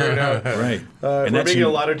 trying to figure it out. Right. We're that's making a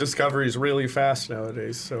lot of discoveries really fast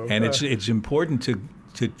nowadays. So And it's important to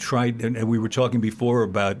try, and we were talking before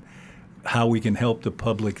about how we can help the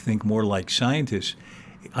public think more like scientists.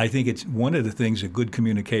 I think it's one of the things that good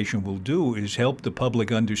communication will do is help the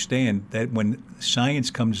public understand that when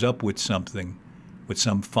science comes up with something, with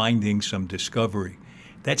some finding, some discovery,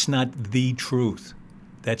 that's not the truth.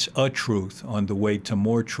 That's a truth on the way to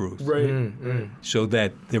more truth. right. So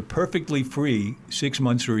that they're perfectly free 6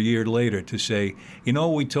 months or a year later to say,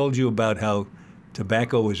 we told you about how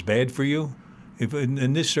tobacco is bad for you? If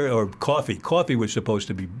in this, or coffee was supposed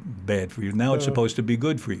to be bad for you. Now it's supposed to be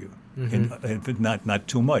good for you. And if not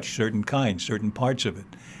too much, certain kinds, certain parts of it.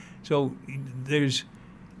 So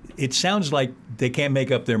it sounds like they can't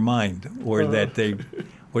make up their mind, or that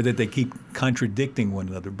they keep contradicting one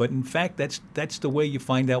another. But in fact, that's the way you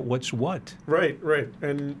find out what's what. Right.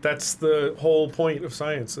 And that's the whole point of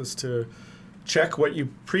science, is to check what you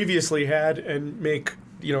previously had and make,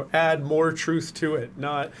 add more truth to it.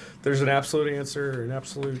 Not there's an absolute answer or an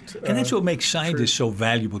absolute. And that's what makes scientists so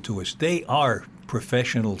valuable to us. They are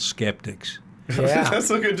professional skeptics. Yeah. That's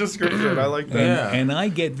a good description. I like that. Yeah. And I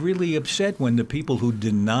get really upset when the people who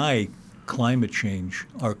deny climate change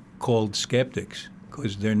are called skeptics,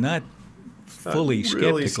 because they're not fully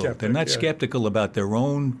really skeptical. They're not yeah. skeptical about their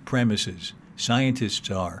own premises.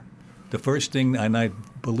 Scientists are. The first thing, and I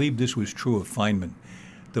believe this was true of Feynman,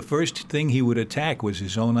 the first thing he would attack was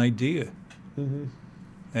his own idea. Mm-hmm.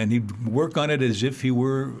 And he'd work on it as if he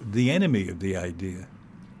were the enemy of the idea.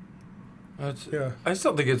 Yeah. I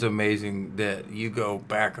still think it's amazing that you go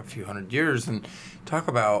back a few hundred years and talk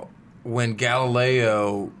about when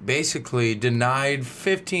Galileo basically denied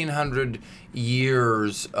 1,500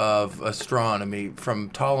 years of astronomy from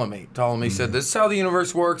Ptolemy. Ptolemy said, this is how the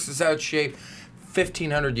universe works, this is how it's shaped.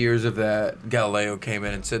 1,500 years of that, Galileo came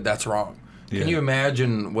in and said, that's wrong. Can you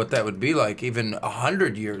imagine what that would be like? Even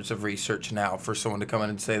 100 years of research now for someone to come in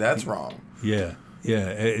and say that's wrong. Yeah,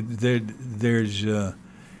 yeah. There's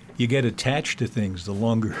you get attached to things the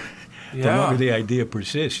longer. The longer the idea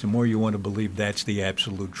persists, the more you want to believe that's the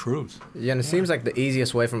absolute truth. Yeah, and it seems like the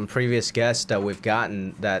easiest way from previous guests that we've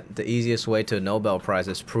gotten, that the easiest way to a Nobel Prize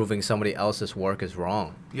is proving somebody else's work is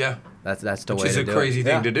wrong. Yeah. That's the way Which is to a do crazy it.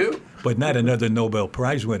 thing to do. But not another Nobel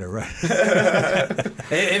Prize winner, right?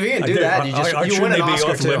 If you can do that, you win an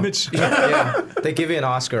Oscar too. Limits? Yeah, they give you an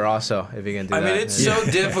Oscar also if you can do that. I mean, it's so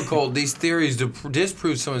difficult, these theories, to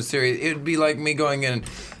disprove someone's theory. It would be like me going in and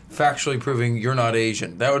factually proving you're not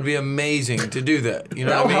Asian. That would be amazing to do that. You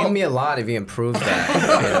know that what would I mean? help me a lot if you improve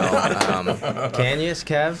that. Can you,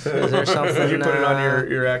 Kev? Is there something? You put it on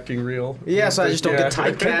your acting reel. Yeah, so I just don't get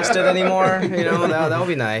typecasted anymore. That would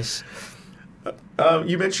be nice.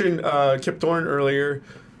 You mentioned Kip Thorne earlier,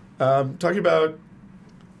 talking about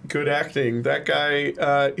good acting. That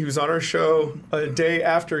guy, he was on our show a day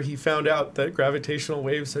after he found out that gravitational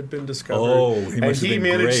waves had been discovered. Oh, he must have been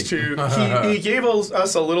managed great. to. He gave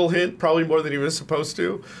us a little hint, probably more than he was supposed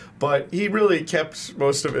to, but he really kept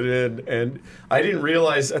most of it in. And I didn't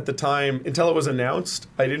realize at the time, until it was announced,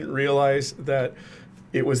 I didn't realize that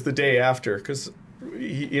it was the day after, because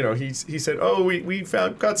he said, "Oh, we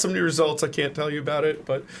got some new results. I can't tell you about it,"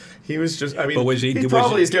 but he was just. I mean, he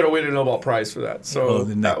probably is going to win a Nobel Prize for that. So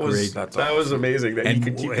that was amazing that he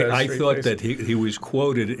could keep that. I thought that he was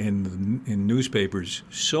quoted in newspapers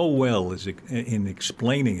so well in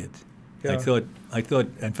explaining it. Yeah. I thought.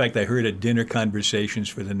 In fact, I heard at dinner conversations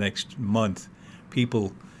for the next month,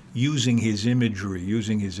 people using his imagery,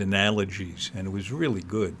 using his analogies, and it was really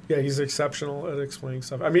good. Yeah, he's exceptional at explaining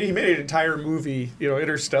stuff. I mean, he made an entire movie,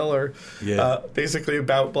 Interstellar, basically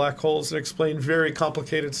about black holes, and explained very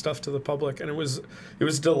complicated stuff to the public. And it was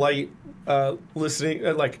delight listening.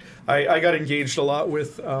 I got engaged a lot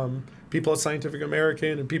with people at Scientific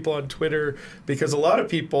American and people on Twitter, because a lot of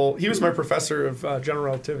people, he was my professor of general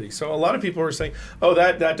relativity, so a lot of people were saying, oh,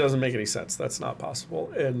 that doesn't make any sense, that's not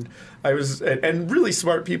possible. And and really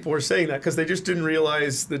smart people were saying that because they just didn't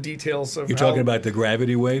realize the details of You're talking about the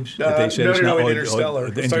gravity waves that they said? No, Interstellar.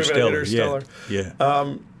 Interstellar. Yeah.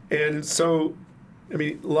 And so, I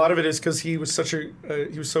mean, a lot of it is because he was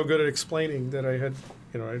he was so good at explaining that I had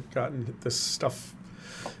gotten this stuff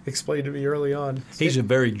explained to me early on. He's a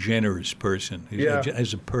very generous person.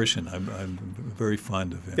 As a person, I'm very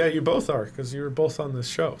fond of him. Yeah, you both are, because you were both on this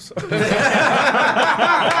show. So.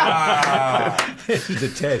 This is a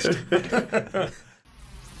test.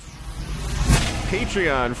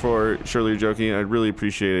 Patreon for Surely You're Joking. I'd really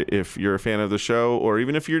appreciate it if you're a fan of the show, or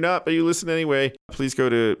even if you're not, but you listen anyway. Please go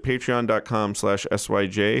to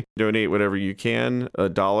patreon.com/SYJ. Donate whatever you can,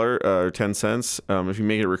 $1 or 10 cents. If you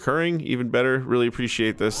make it recurring, even better. Really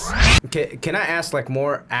appreciate this. Can I ask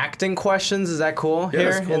more acting questions? Is that cool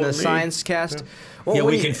here in the Science Cast? Yeah. Well,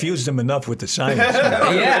 we confused them enough with the science.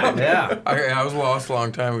 Yeah. I was lost a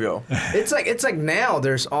long time ago. It's like now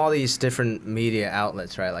there's all these different media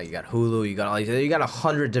outlets, right? Like you got Hulu, you got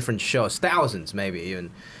 100 different shows, thousands maybe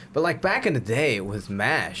even. But back in the day with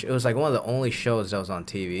MASH, it was one of the only shows that was on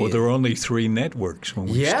TV. Well, there were only 3 networks when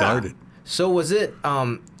we started. So was it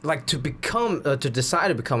to decide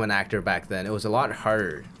to become an actor back then? It was a lot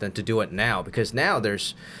harder than to do it now, because now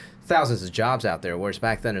there's thousands of jobs out there, whereas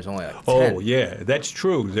back then there's only 10. Oh yeah, that's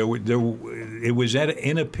true. It was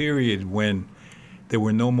in a period when there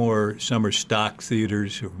were no more summer stock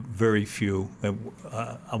theaters, or very few.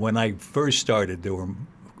 When I first started, there were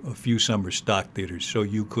a few summer stock theaters, so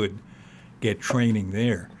you could get training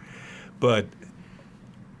there. But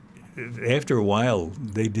after a while,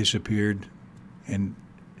 they disappeared, and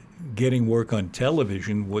getting work on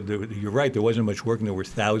television, you're right, there wasn't much work, and there were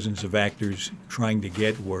thousands of actors trying to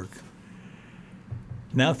get work.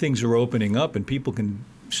 Now things are opening up, and people can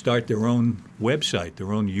start their own website,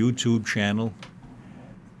 their own YouTube channel.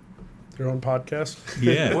 Their own podcast?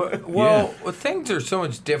 Yeah. Well, things are so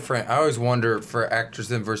much different. I always wonder for actors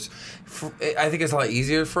then versus... I think it's a lot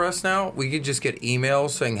easier for us now. We could just get emails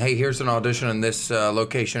saying, hey, here's an audition in this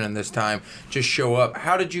location and this time. Just show up.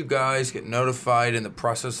 How did you guys get notified in the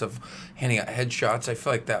process of handing out headshots? I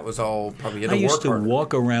feel like that was all probably I used to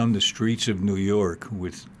walk around the streets of New York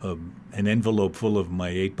with an envelope full of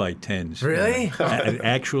my 8x10s. Really? I'd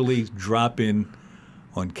actually drop in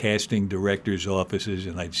on casting directors' offices,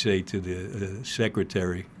 and I'd say to the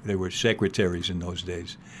secretary, they were secretaries in those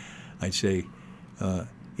days, I'd say,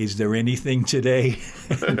 is there anything today?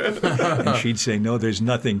 And she'd say, no, there's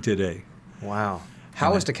nothing today. Wow.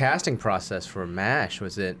 How was the casting process for MASH?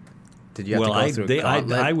 Did you have to go through a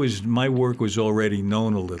gauntlet? my work was already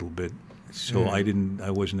known a little bit, So I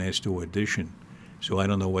wasn't asked to audition. So I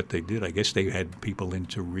don't know what they did. I guess they had people in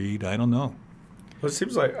to read. I don't know. Well, it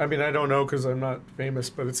seems like, I mean, I don't know because I'm not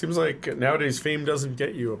famous, but it seems like nowadays fame doesn't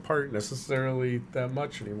get you a part necessarily that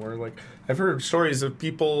much anymore. Like, I've heard stories of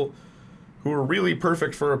people who were really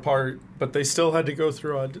perfect for a part, but they still had to go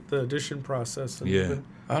through the audition process. And Yeah.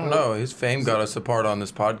 I don't know. His fame got us a part on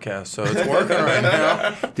this podcast, so it's working right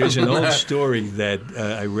now. There's an old story that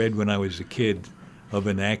I read when I was a kid of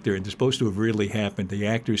an actor, and it's supposed to have really happened. The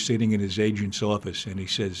actor's sitting in his agent's office, and he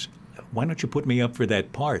says, "Why don't you put me up for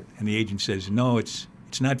that part?" And the agent says, "No, it's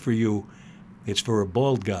not for you. It's for a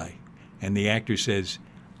bald guy." And the actor says,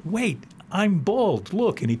 "Wait, I'm bald.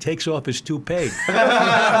 Look." And he takes off his toupee.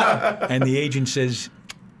 And the agent says,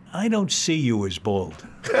 "I don't see you as bald."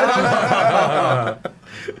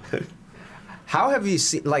 How have you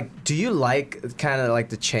seen, like, do you like kind of like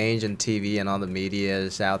the change in TV and all the media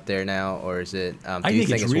is out there now, or is it, I do you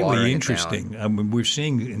think it's watering really it interesting. down? I mean, we're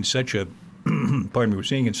seeing in such a, we're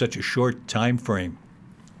seeing in such a short time frame.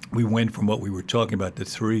 We went from what we were talking about, the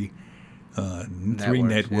three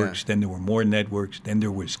networks. Yeah. Then there were more networks. Then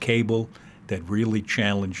there was cable that really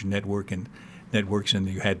challenged networks, and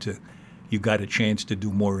you got a chance to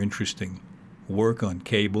do more interesting work on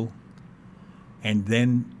cable. And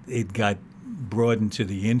then it got broadened to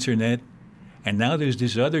the internet. And now there's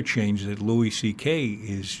this other change that Louis C.K.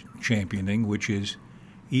 is championing, which is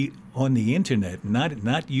on the internet,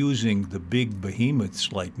 not using the big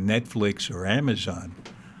behemoths like Netflix or Amazon,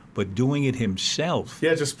 but doing it himself.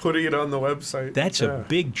 Yeah, just putting it on the website. That's a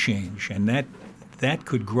big change, and that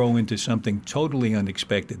could grow into something totally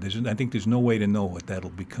unexpected. I think there's no way to know what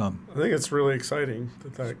that'll become. I think it's really exciting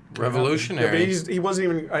that Revolutionary. Yeah, but he wasn't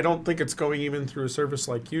even. I don't think it's going even through a service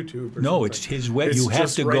like YouTube. Or No, something. it's his web. It's You have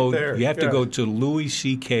just to right go. there. You have to Yeah. go to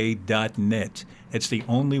louisck.net. It's the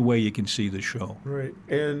only way you can see the show. Right,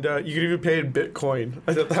 and you can even pay in Bitcoin.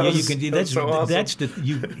 I thought that Yeah, was, you can. that's so awesome. That's the.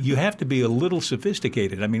 You have to be a little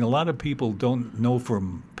sophisticated. I mean, a lot of people don't know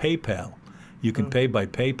from PayPal. You can pay by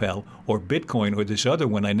PayPal or Bitcoin or this other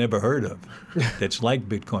one I never heard of. That's like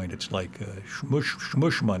Bitcoin. It's like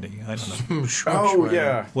shmush money. I don't know. Oh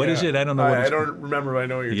yeah. What is it? I don't know what I it's don't remember. But I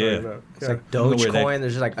know what you're Yeah. talking about. It's like don't know where that- Dogecoin.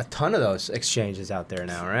 There's like a ton of those exchanges out there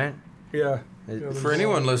now, right? Yeah. For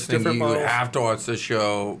anyone listening, Different you models. have to watch the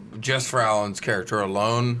show just for Alan's character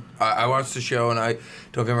alone. I watched the show, and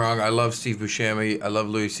don't get me wrong, I love Steve Buscemi, I love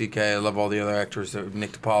Louis C.K., I love all the other actors,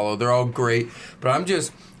 Nick DiPaolo. They're all great, but I'm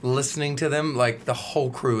just listening to them like the whole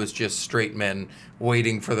crew is just straight men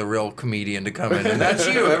waiting for the real comedian to come in, and that's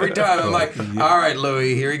you every time. I'm like, all right,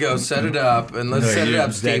 Louis, here you go, set it up, and let's set it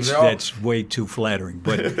up, Steve. That's way too flattering.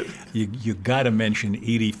 But you got to mention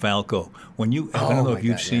Edie Falco. I don't know if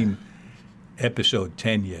you've seen episode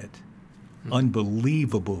 10 yet.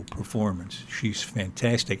 Unbelievable performance. She's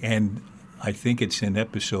fantastic. And I think it's in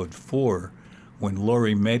episode 4 when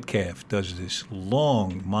Laurie Metcalf does this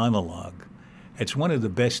long monologue. It's one of the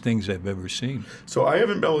best things I've ever seen. So I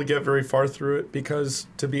haven't been able to get very far through it because,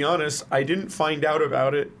 to be honest, I didn't find out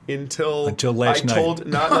about it until last night.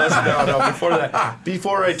 Before that.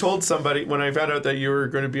 Before I told somebody, when I found out that you were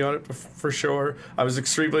going to be on it for sure, I was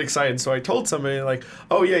extremely excited. So I told somebody, like,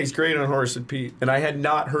 oh yeah, he's great on Horace and Pete. And I had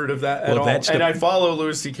not heard of that at all. And I follow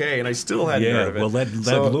Louis C.K. and I still hadn't heard of it. Well,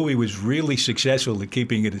 that Louis was really successful at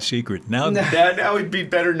keeping it a secret. Now it'd be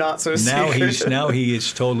better not so secret. Now he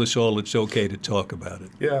has told us all it's okay to talk about it.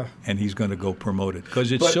 Yeah. And he's going to go promote it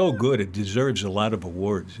because it's so good. It deserves a lot of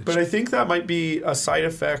awards. But I think that might be a side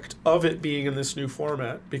effect of it being in this new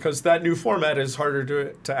format because that new format is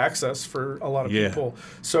harder to access for a lot of people.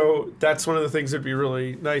 So that's one of the things that'd be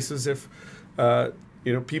really nice is if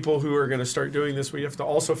people who are going to start doing this, we have to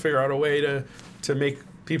also figure out a way to make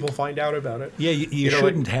people find out about it. Yeah, you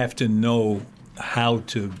shouldn't have to know how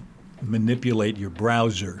to manipulate your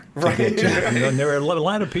browser to get to it. And there are a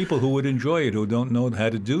lot of people who would enjoy it who don't know how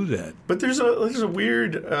to do that. But there's a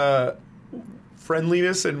weird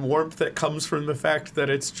friendliness and warmth that comes from the fact that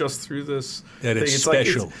it's just through this that thing. It's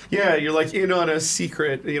special. Like you're like in on a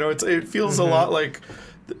secret. It feels a lot like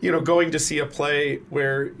going to see a play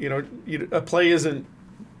where a play isn't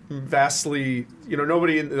vastly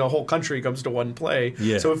nobody in the whole country comes to one play.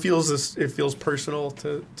 Yeah. So it feels personal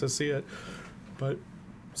to see it, but.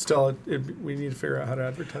 Still, we need to figure out how to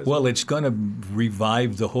advertise. Well, it's going to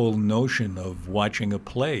revive the whole notion of watching a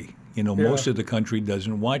play. Most of the country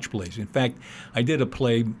doesn't watch plays. In fact, I did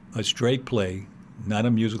a straight play, not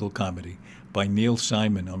a musical comedy, by Neil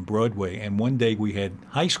Simon on Broadway. And one day we had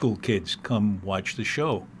high school kids come watch the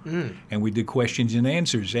show. And we did questions and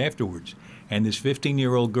answers afterwards. And this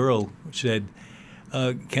 15-year-old girl said,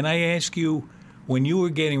 can I ask you, When you were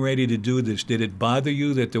getting ready to do this, did it bother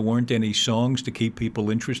you that there weren't any songs to keep people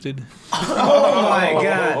interested? Oh my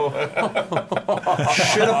God!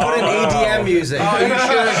 Should have put in EDM music. Oh, you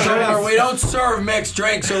should have told her we don't serve mixed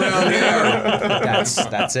drinks around here.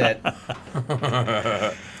 That's it.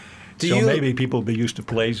 So maybe people will be used to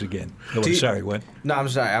plays again. Oh, sorry, what? No, I'm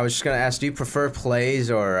sorry. I was just gonna ask. Do you prefer plays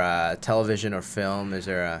or television or film? Is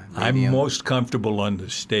there a I'm medium? most comfortable on the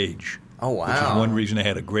stage. Oh wow! Which is one reason I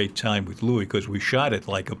had a great time with Louis, because we shot it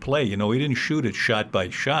like a play. You know, we didn't shoot it shot by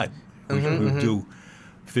shot. We would do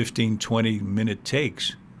 15, 20-minute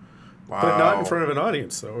takes. Wow. But not in front of an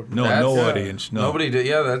audience, though. No audience. No. Nobody did.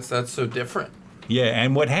 Yeah, that's so different. Yeah,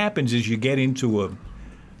 and what happens is you get into a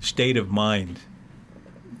state of mind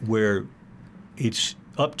where it's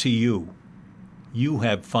up to you. You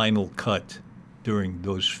have final cut during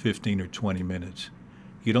those 15 or 20 minutes.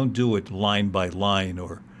 You don't do it line by line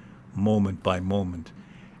or moment by moment.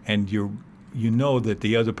 And you know that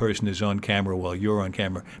the other person is on camera while you're on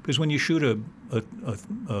camera. Because when you shoot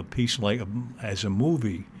a piece like as a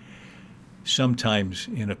movie, sometimes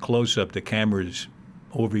in a close-up the camera's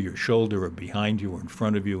over your shoulder or behind you or in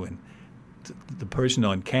front of you, and the person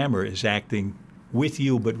on camera is acting with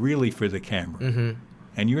you but really for the camera.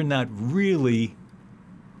 And you're not really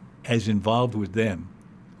as involved with them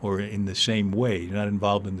or in the same way. You're not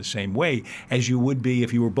involved in the same way as you would be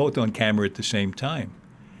if you were both on camera at the same time.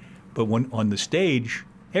 But when on the stage,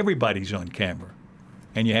 everybody's on camera,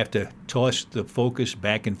 and you have to toss the focus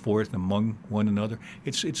back and forth among one another.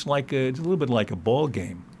 It's a little bit like a ball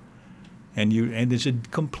game, and there's a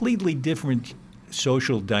completely different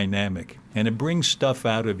social dynamic, and it brings stuff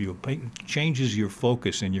out of you. It changes your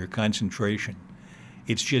focus and your concentration.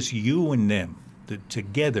 It's just you and them.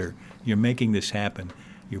 Together, you're making this happen.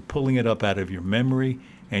 You're pulling it up out of your memory,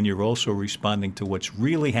 and you're also responding to what's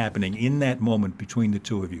really happening in that moment between the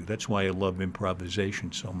two of you. That's why I love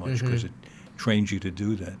improvisation so much, because it trains you to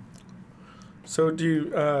do that. So do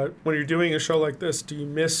you, when you're doing a show like this, do you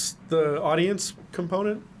miss the audience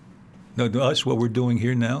component? No, to us, what we're doing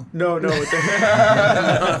here now? No.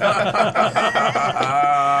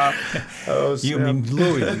 You mean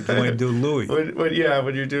Louis? You want to do Louis? When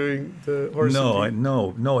you're doing the horse.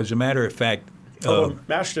 No. As a matter of fact,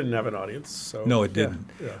 MASH didn't have an audience, so no, it didn't.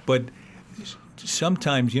 Yeah. But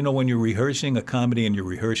sometimes, when you're rehearsing a comedy and you're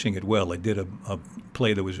rehearsing it well, I did a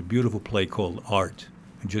play that was a beautiful play called Art,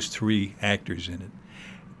 and just 3 actors in it,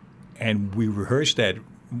 and we rehearsed that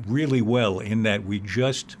really well in that we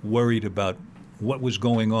just worried about what was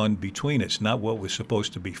going on between us, not what was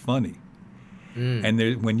supposed to be funny. And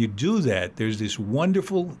when you do that, there's this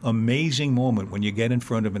wonderful, amazing moment when you get in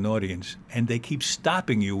front of an audience and they keep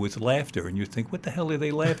stopping you with laughter, and you think, what the hell are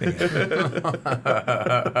they laughing at?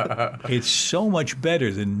 It's so much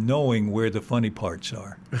better than knowing where the funny parts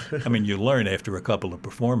are. I mean, you learn after a couple of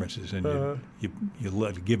performances, and you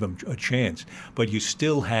give them a chance. But you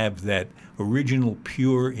still have that original,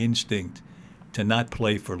 pure instinct to not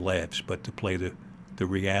play for laughs, but to play the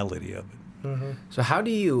reality of it. So how do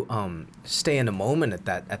you stay in the moment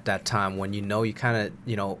at that time when you kind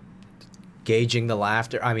of gauging the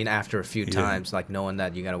laughter? I mean, after a few times, like knowing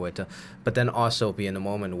that you gotta wait till, but then also be in the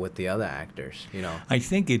moment with the other actors. I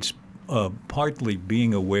think it's partly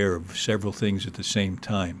being aware of several things at the same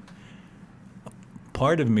time.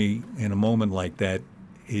 Part of me in a moment like that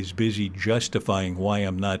is busy justifying why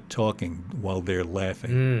I'm not talking while they're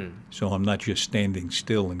laughing. So I'm not just standing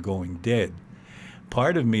still and going dead.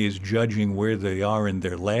 Part of me is judging where they are in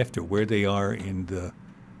their laughter, where they are in the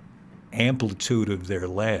amplitude of their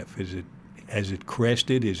laugh. Has it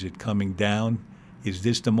crested? Is it coming down? Is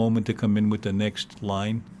this the moment to come in with the next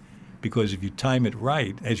line? Because if you time it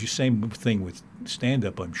right, as you same thing with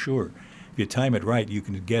stand-up, I'm sure. If you time it right, you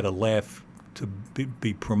can get a laugh to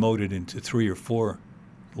be promoted into 3 or 4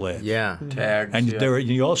 laughs. Yeah. Tags. And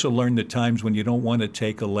you also learn the times when you don't want to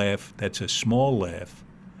take a laugh that's a small laugh.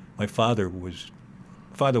 My father was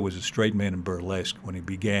a straight man in burlesque when he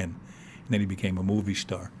began, and then he became a movie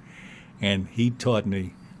star. And he taught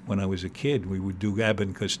me when I was a kid, we would do Abbott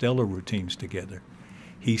and Costello routines together.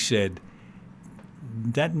 He said,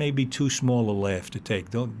 that may be too small a laugh to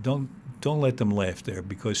take. Don't let them laugh there,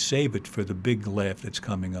 because save it for the big laugh that's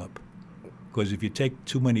coming up. Because if you take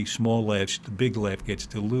too many small laughs, the big laugh gets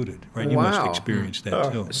diluted, right? You must experience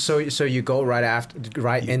that too. So you go right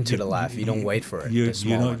into the laugh. You don't wait for it. You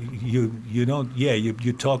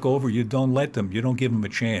talk over. You don't let them. You don't give them a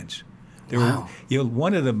chance.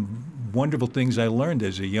 One of the wonderful things I learned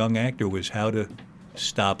as a young actor was how to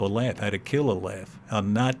stop a laugh, how to kill a laugh, how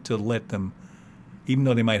not to let them, even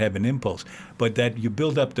though they might have an impulse, but that you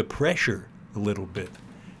build up the pressure a little bit.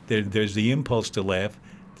 There's the impulse to laugh.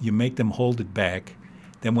 you make them hold it back.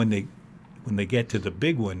 Then when they get to the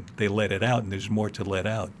big one, they let it out, and there's more to let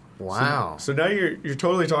out. Wow. So now you're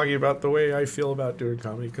totally talking about the way I feel about doing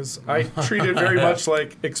comedy, because I treat it very much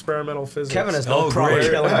like experimental physics. Kevin has no problem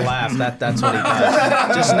great. killing a laugh. That's what he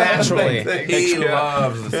does. Just naturally. He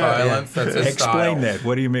loves the silence. That's his style. Explain that.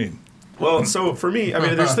 What do you mean? Well, so for me, I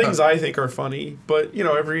mean, there's things I think are funny, but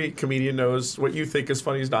every comedian knows what you think is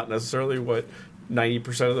funny is not necessarily what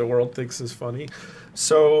 90% of the world thinks is funny.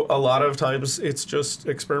 So a lot of times it's just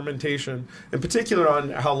experimentation, in particular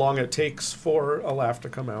on how long it takes for a laugh to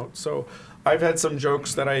come out. So I've had some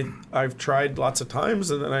jokes that I've tried lots of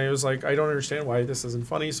times, and then I was like, I don't understand why this isn't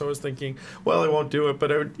funny. So I was thinking, well, I won't do it,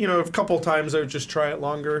 but I would, a couple times I would just try it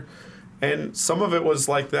longer. And some of it was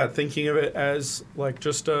like that, thinking of it as like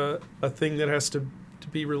just a thing that has to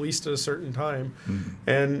be released at a certain time. Mm-hmm.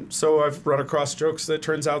 And so I've run across jokes that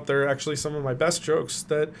turns out they're actually some of my best jokes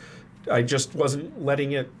that I just wasn't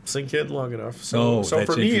letting it sink in long enough. So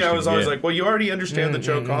for me, I was always like, well, you already understand the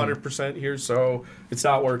joke 100% here, so it's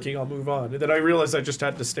not working, I'll move on. And then I realized I just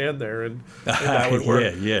had to stand there, and that would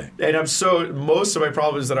work. Yeah. And most of my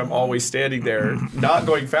problem is that I'm always standing there, not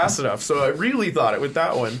going fast enough. So I really thought it with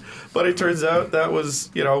that one. But it turns out that was,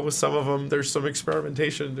 with some of them, there's some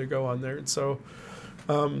experimentation to go on there. And so,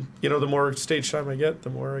 the more stage time I get, the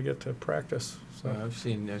more I get to practice. So. I've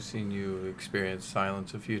seen you experience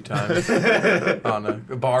silence a few times on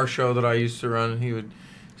a bar show that I used to run. He would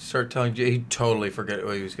start telling you, he'd totally forget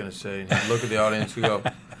what he was going to say, and he'd look at the audience and go,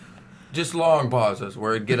 just long pauses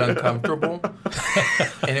where it'd get uncomfortable,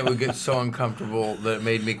 and it would get so uncomfortable that it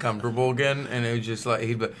made me comfortable again, and it was just like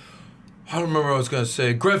he'd be, I don't remember what I was going to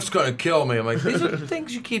say. Griff's going to kill me. I'm like, these are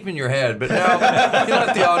things you keep in your head, but now you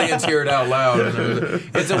let the audience hear it out loud. And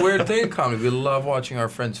it's a weird thing in comedy. We love watching our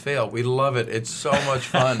friends fail. We love it. It's so much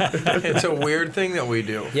fun. It's a weird thing that we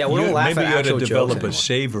do. Yeah, we don't laugh maybe at you ought to actual develop jokes a anymore.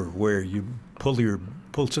 saver where you pull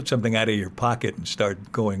something out of your pocket and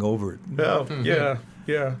start going over it. Oh, yeah.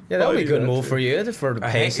 Yeah, that would be a good move for you, for the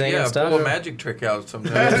pacing and stuff. Pull a magic trick out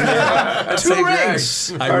sometimes. 2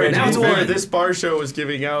 rings! I read now it's one. this bar show was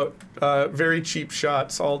giving out very cheap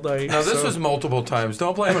shots all night. Now, this was multiple times.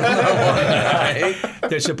 Don't blame it on that one.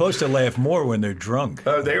 They're supposed to laugh more when they're drunk.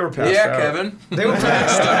 They were passed Yeah, out. Kevin. They were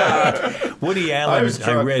passed. Woody Allen, was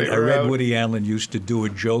drunk, I they were read out. Woody Allen used to do a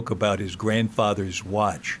joke about his grandfather's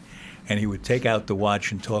watch, and he would take out the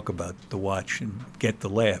watch and talk about the watch and get the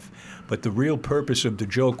laugh. But the real purpose of the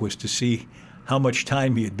joke was to see how much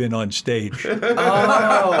time he had been on stage.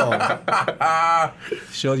 Oh.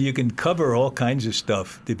 So you can cover all kinds of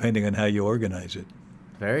stuff depending on how you organize it.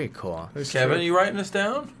 Very cool. Kevin, you writing this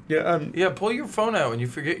down? Yeah, Yeah, pull your phone out when you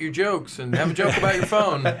forget your jokes and have a joke about your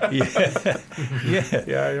phone.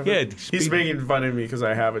 Yeah. He's making fun of me because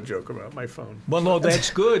I have a joke about my phone. Well, no, that's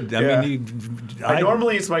good. Yeah. mean,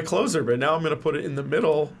 Normally it's my closer, but now I'm going to put it in the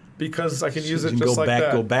middle because I can use it you just go like back,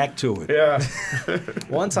 that. Go back to it. Yeah.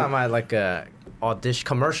 One time I had like a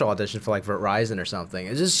commercial audition for like Verizon or something.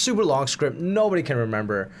 It's just a super long script. Nobody can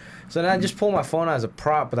remember. So then I just pulled my phone out as a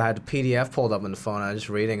prop, but I had the PDF pulled up on the phone. I was just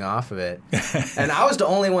reading off of it. And I was the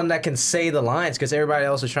only one that can say the lines because everybody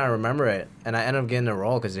else was trying to remember it. And I ended up getting a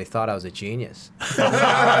role because they thought I was a genius.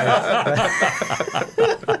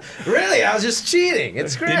 Really, I was just cheating.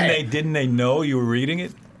 It's great. Didn't they know you were reading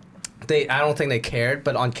it? I don't think they cared,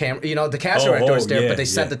 but on camera, the cast director was there, yeah, but they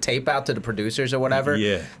sent yeah. the tape out to the producers or whatever,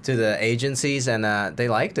 Yeah. to the agencies, and they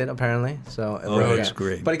liked it apparently. So it Oh, worked that's out.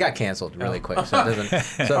 great. But it got canceled really quick, so it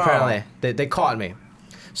doesn't. So apparently they caught me.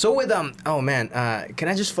 So with oh man, can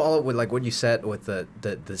I just follow up with like what you said with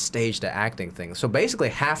the stage, the acting thing? So basically,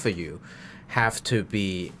 half of you have to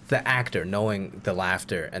be the actor, knowing the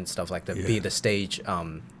laughter and stuff like that, be Yeah. the stage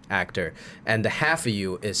actor, and the half of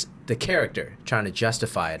you is the character trying to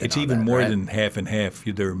justify it. It's and all even that, more right? than half and half.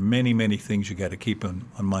 There are many, many things you got to keep on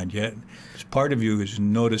mind. Yet, part of you is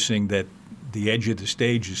noticing that the edge of the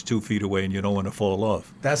stage is 2 feet away and you don't want to fall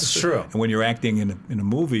off. That's true. And when you're acting in a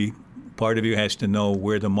movie, part of you has to know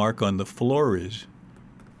where the mark on the floor is,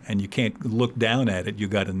 and you can't look down at it. You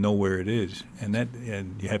got to know where it is, and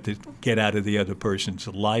you have to get out of the other person's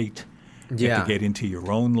light. You have to get into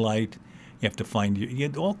your own light. You have to find you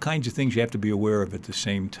have all kinds of things you have to be aware of at the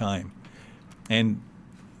same time, and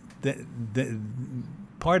the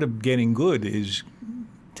part of getting good is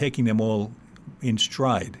taking them all in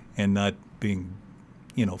stride and not being,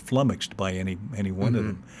 flummoxed by any one of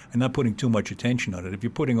them, and not putting too much attention on it. If you're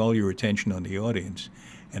putting all your attention on the audience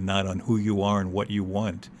and not on who you are and what you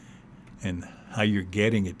want, and how you're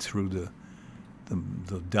getting it through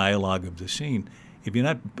the dialogue of the scene, if you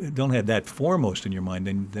don't have that foremost in your mind,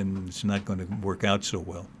 then it's not going to work out so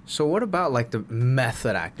well. So what about like the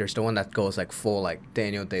method actors, the one that goes like full like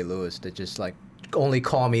Daniel Day-Lewis, that just like only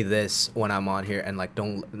call me this when I'm on here and like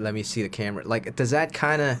don't let me see the camera? Like, does that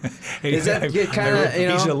kind of is that kind of, you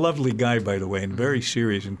know? He's a lovely guy, by the way, and very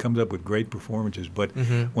serious, and comes up with great performances. But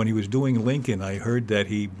when he was doing Lincoln, I heard that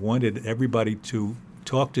he wanted everybody to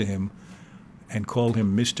talk to him and call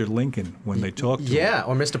him Mr. Lincoln when they talked to him. Yeah,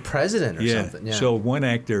 or Mr. President or something. Yeah. So one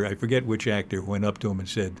actor, I forget which actor, went up to him and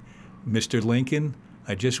said, "Mr. Lincoln,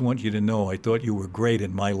 I just want you to know I thought you were great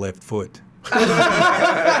in my left foot."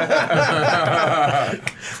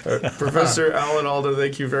 Professor Alan Alda,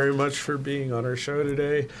 thank you very much for being on our show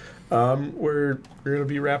today. We're going to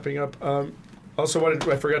be wrapping up. Also,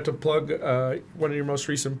 I forgot to plug one of your most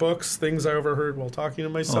recent books, Things I Overheard While Talking to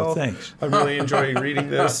Myself. Oh, thanks. I'm really enjoying reading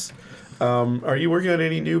this. Are you working on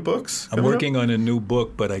any new books? I'm working on a new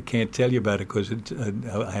book, but I can't tell you about it because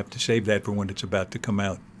I have to save that for when it's about to come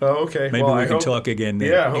out. Oh, okay. Maybe we can talk again then.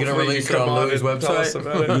 Yeah, You're hopefully gonna release you it come on on Louis' and tell us website?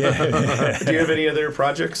 about it. Yeah. Do you have any other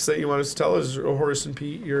projects that you want us to tell? Is Horace and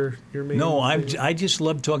Pete your main? No, thing? I just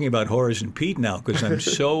love talking about Horace and Pete now because I'm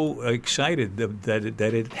so excited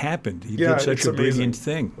that it happened. He did such it's a brilliant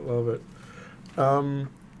amazing. thing. Love it. All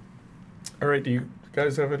right, do you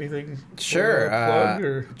guys have anything? Sure. Plug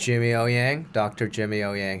or? Jimmy O Yang, Dr. Jimmy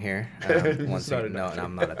O Yang here. Once not a again, no, doctor.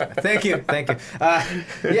 I'm not a doctor. Thank you.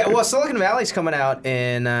 Yeah, well, Silicon Valley's coming out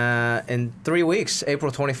in 3 weeks, April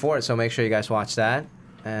 24th. So make sure you guys watch that.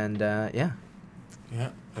 And yeah.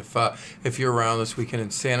 Yeah. If you're around this weekend in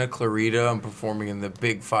Santa Clarita, I'm performing in the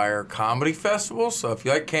Big Fire Comedy Festival. So if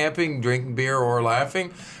you like camping, drinking beer, or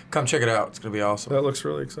laughing, come check it out. It's going to be awesome. That looks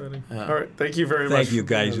really exciting. Yeah. All right, thank you very much. Thank you,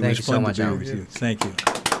 guys. It Thank was you so fun much, to be Alan. with you. Thank you.